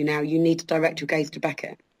looking at you now, you need to direct your gaze to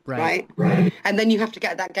Beckett. Right. And then you have to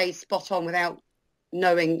get that gaze spot on without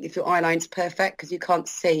knowing if your eye line's perfect because you can't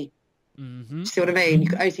see. Mm-hmm. Do you see what I mean? You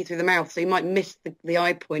can only see through the mouth, so you might miss the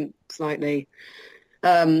eye point slightly.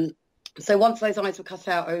 So once those eyes were cut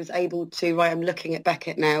out, I was able to, right, I'm looking at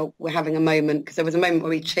Beckett now, we're having a moment, because there was a moment where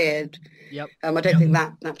we cheered. Yep. I don't think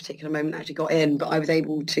that particular moment actually got in, but I was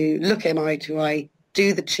able to look at him eye to eye,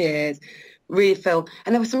 do the cheers, really feel,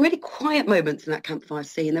 and there were some really quiet moments in that campfire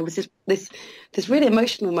scene. There was this really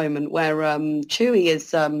emotional moment where Chewie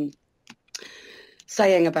is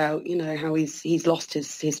saying about how he's lost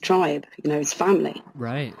his tribe, his family,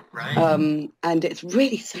 right, and it's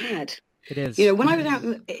really sad. It is. When I was out,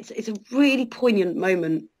 it's a really poignant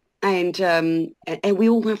moment, and we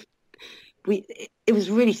all have it was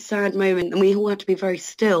a really sad moment, and we all had to be very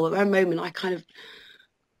still at that moment. I kind of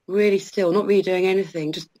really still, not really doing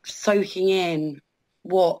anything, just soaking in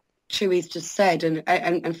what Chewie's just said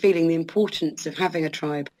and feeling the importance of having a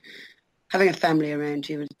tribe, having a family around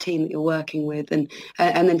you, and a team that you're working with, and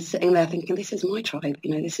then sitting there thinking, this is my tribe,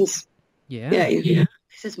 this is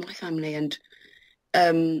this is my family.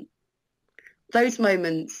 And those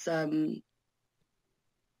moments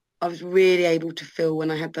I was really able to feel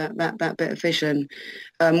when I had that bit of vision.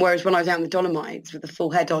 Whereas when I was out in the Dolomites with the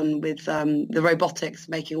full head on, with the robotics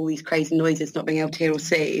making all these crazy noises, not being able to hear or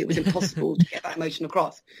see, it was impossible to get that emotion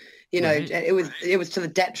across. Right. It was to the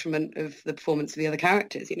detriment of the performance of the other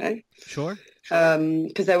characters. Sure.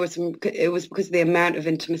 Because it was because of the amount of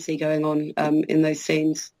intimacy going on in those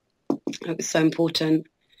scenes. It was so important.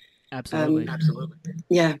 Absolutely.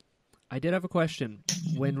 Yeah. I did have a question.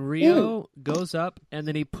 When Rio goes up and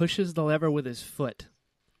then he pushes the lever with his foot,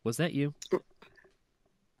 was that you?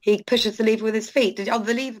 He pushes the lever with his feet. The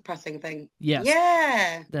lever pressing thing. Yes.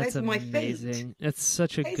 Yeah. That's those are my amazing. feet. That's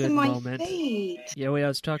such a Those good are my moment. feet. Yeah, I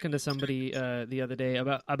was talking to somebody the other day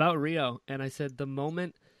about Rio, and I said the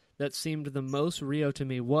moment that seemed the most Rio to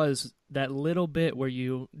me was that little bit where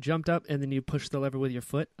you jumped up and then you pushed the lever with your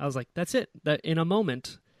foot. I was like, that's it. That in a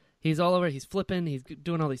moment, he's all over, he's flipping, he's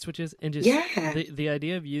doing all these switches, and just the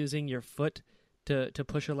idea of using your foot to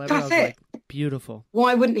push a lever, I was like, beautiful.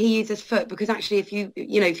 Why wouldn't he use his foot? Because actually, if you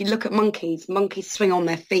look at monkeys swing on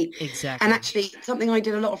their feet. Exactly. And actually, something I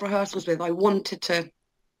did a lot of rehearsals with, I wanted to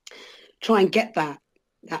try and get that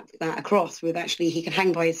across with, actually, he can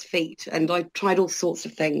hang by his feet. And I tried all sorts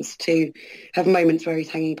of things to have moments where he's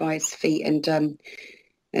hanging by his feet,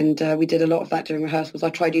 and we did a lot of that during rehearsals. I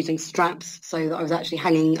tried using straps so that I was actually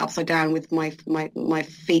hanging upside down with my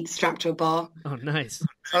feet strapped to a bar. Oh, nice.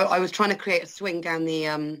 So I was trying to create a swing down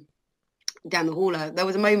the hauler. There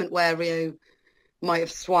was a moment where Rio might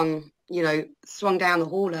have swung down the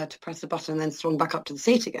hauler to press a button and then swung back up to the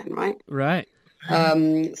seat again, right? Right.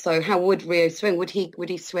 So how would Rio swing? Would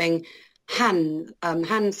he swing hand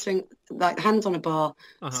swing, like hands on a bar,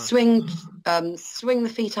 swing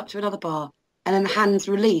the feet up to another bar, and then the hands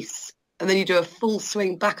release, and then you do a full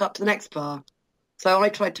swing back up to the next bar. So I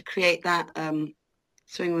tried to create that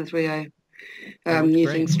swing with Rio,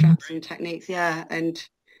 using straps and techniques. Yeah,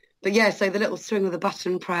 so the little swing with a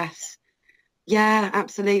button press. Yeah,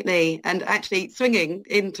 absolutely. And actually swinging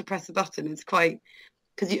in to press a button is quite,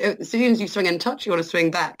 because as soon as you swing and touch, you want to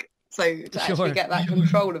swing back. So to actually get that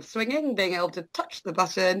control of swinging, being able to touch the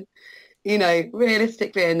button,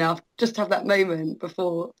 realistically enough, just have that moment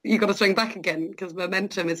before you got to swing back again, because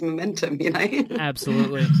momentum is momentum,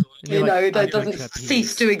 Absolutely. It doesn't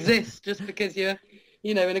cease to exist just because you're,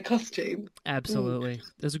 in a costume. Absolutely.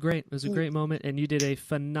 It was a great moment, and you did a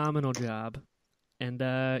phenomenal job. And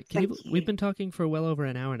we've been talking for well over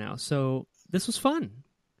an hour now, so this was fun.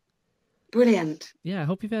 Brilliant. Yeah, I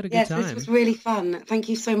hope you've had a good time. Yes, this was really fun. Thank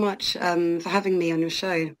you so much for having me on your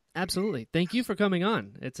show. Absolutely. Thank you for coming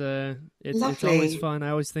on. It's always fun. I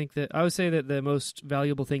always say that the most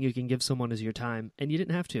valuable thing you can give someone is your time, and you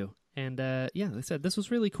didn't have to. And like I said, this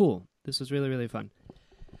was really cool. This was really, really fun.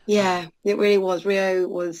 Yeah, it really was. Rio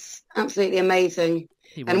was absolutely amazing.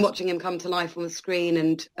 He And was. watching him come to life on the screen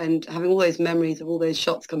and having all those memories of all those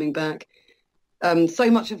shots coming back.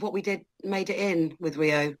 So much of what we did made it in with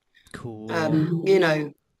Rio. Cool. You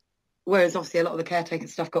know, whereas obviously a lot of the caretaker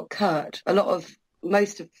stuff got cut.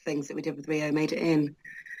 Most of the things that we did with Rio made it in.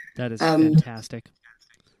 That is fantastic.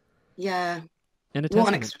 Yeah, And a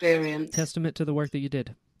what an testament. experience. To the work that you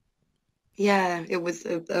did. Yeah, it was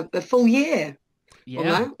a full year on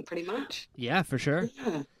Yeah. that, pretty much. Yeah, for sure.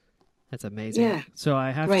 Yeah. That's amazing. Yeah. So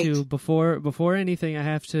I have Great. to, before anything, I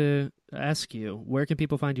have to ask you, where can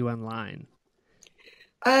people find you online?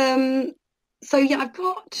 So yeah,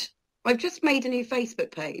 I've just made a new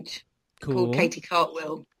Facebook page Cool. called Katy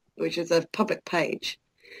Kartwheel, which is a public page.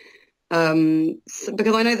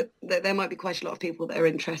 Because I know that there might be quite a lot of people that are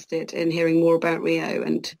interested in hearing more about Rio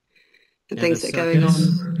and things the that are going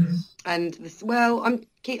circus. on. And so I've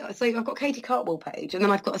got Katy Kartwheel page, and then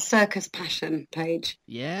I've got a Circus Passion page.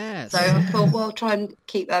 Yes. So I thought, well, I'll try and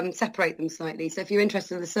separate them slightly. So if you're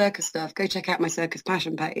interested in the circus stuff, go check out my Circus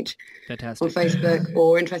Passion page on Fantastic. Facebook,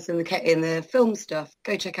 or interested in the film stuff,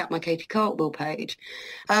 go check out my Katy Kartwheel page.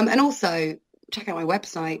 And also check out my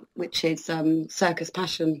website, which is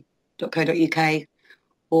circuspassion.co.uk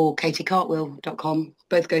or katykartwheel.com.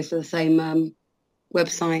 Both goes to the same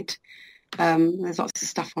website. There's lots of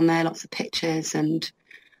stuff on there, lots of pictures and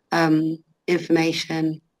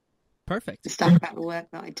information, Perfect. stuff about the work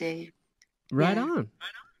that I do. Right Yeah. on.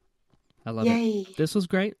 I love Yay. it. This was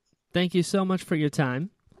great. Thank you so much for your time.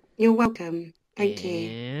 You're welcome. Thank you.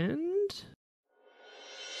 And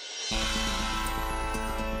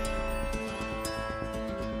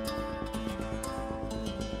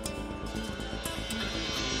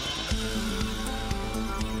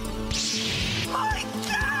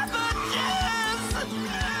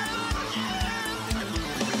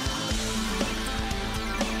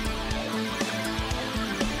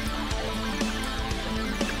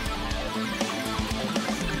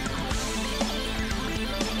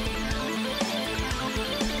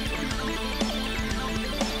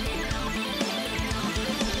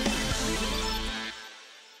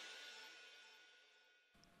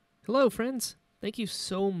hello, friends. Thank you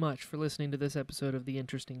so much for listening to this episode of the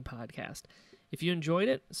Interesting Podcast. If you enjoyed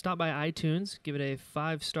it, stop by iTunes, give it a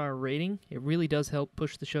 5-star rating. It really does help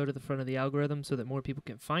push the show to the front of the algorithm so that more people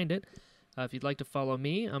can find it. If you'd like to follow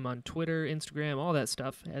me, I'm on Twitter, Instagram, all that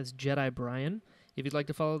stuff as Jedi Brian. If you'd like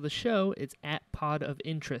to follow the show, it's @Pod of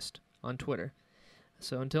Interest on Twitter.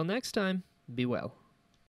 So until next time, be well.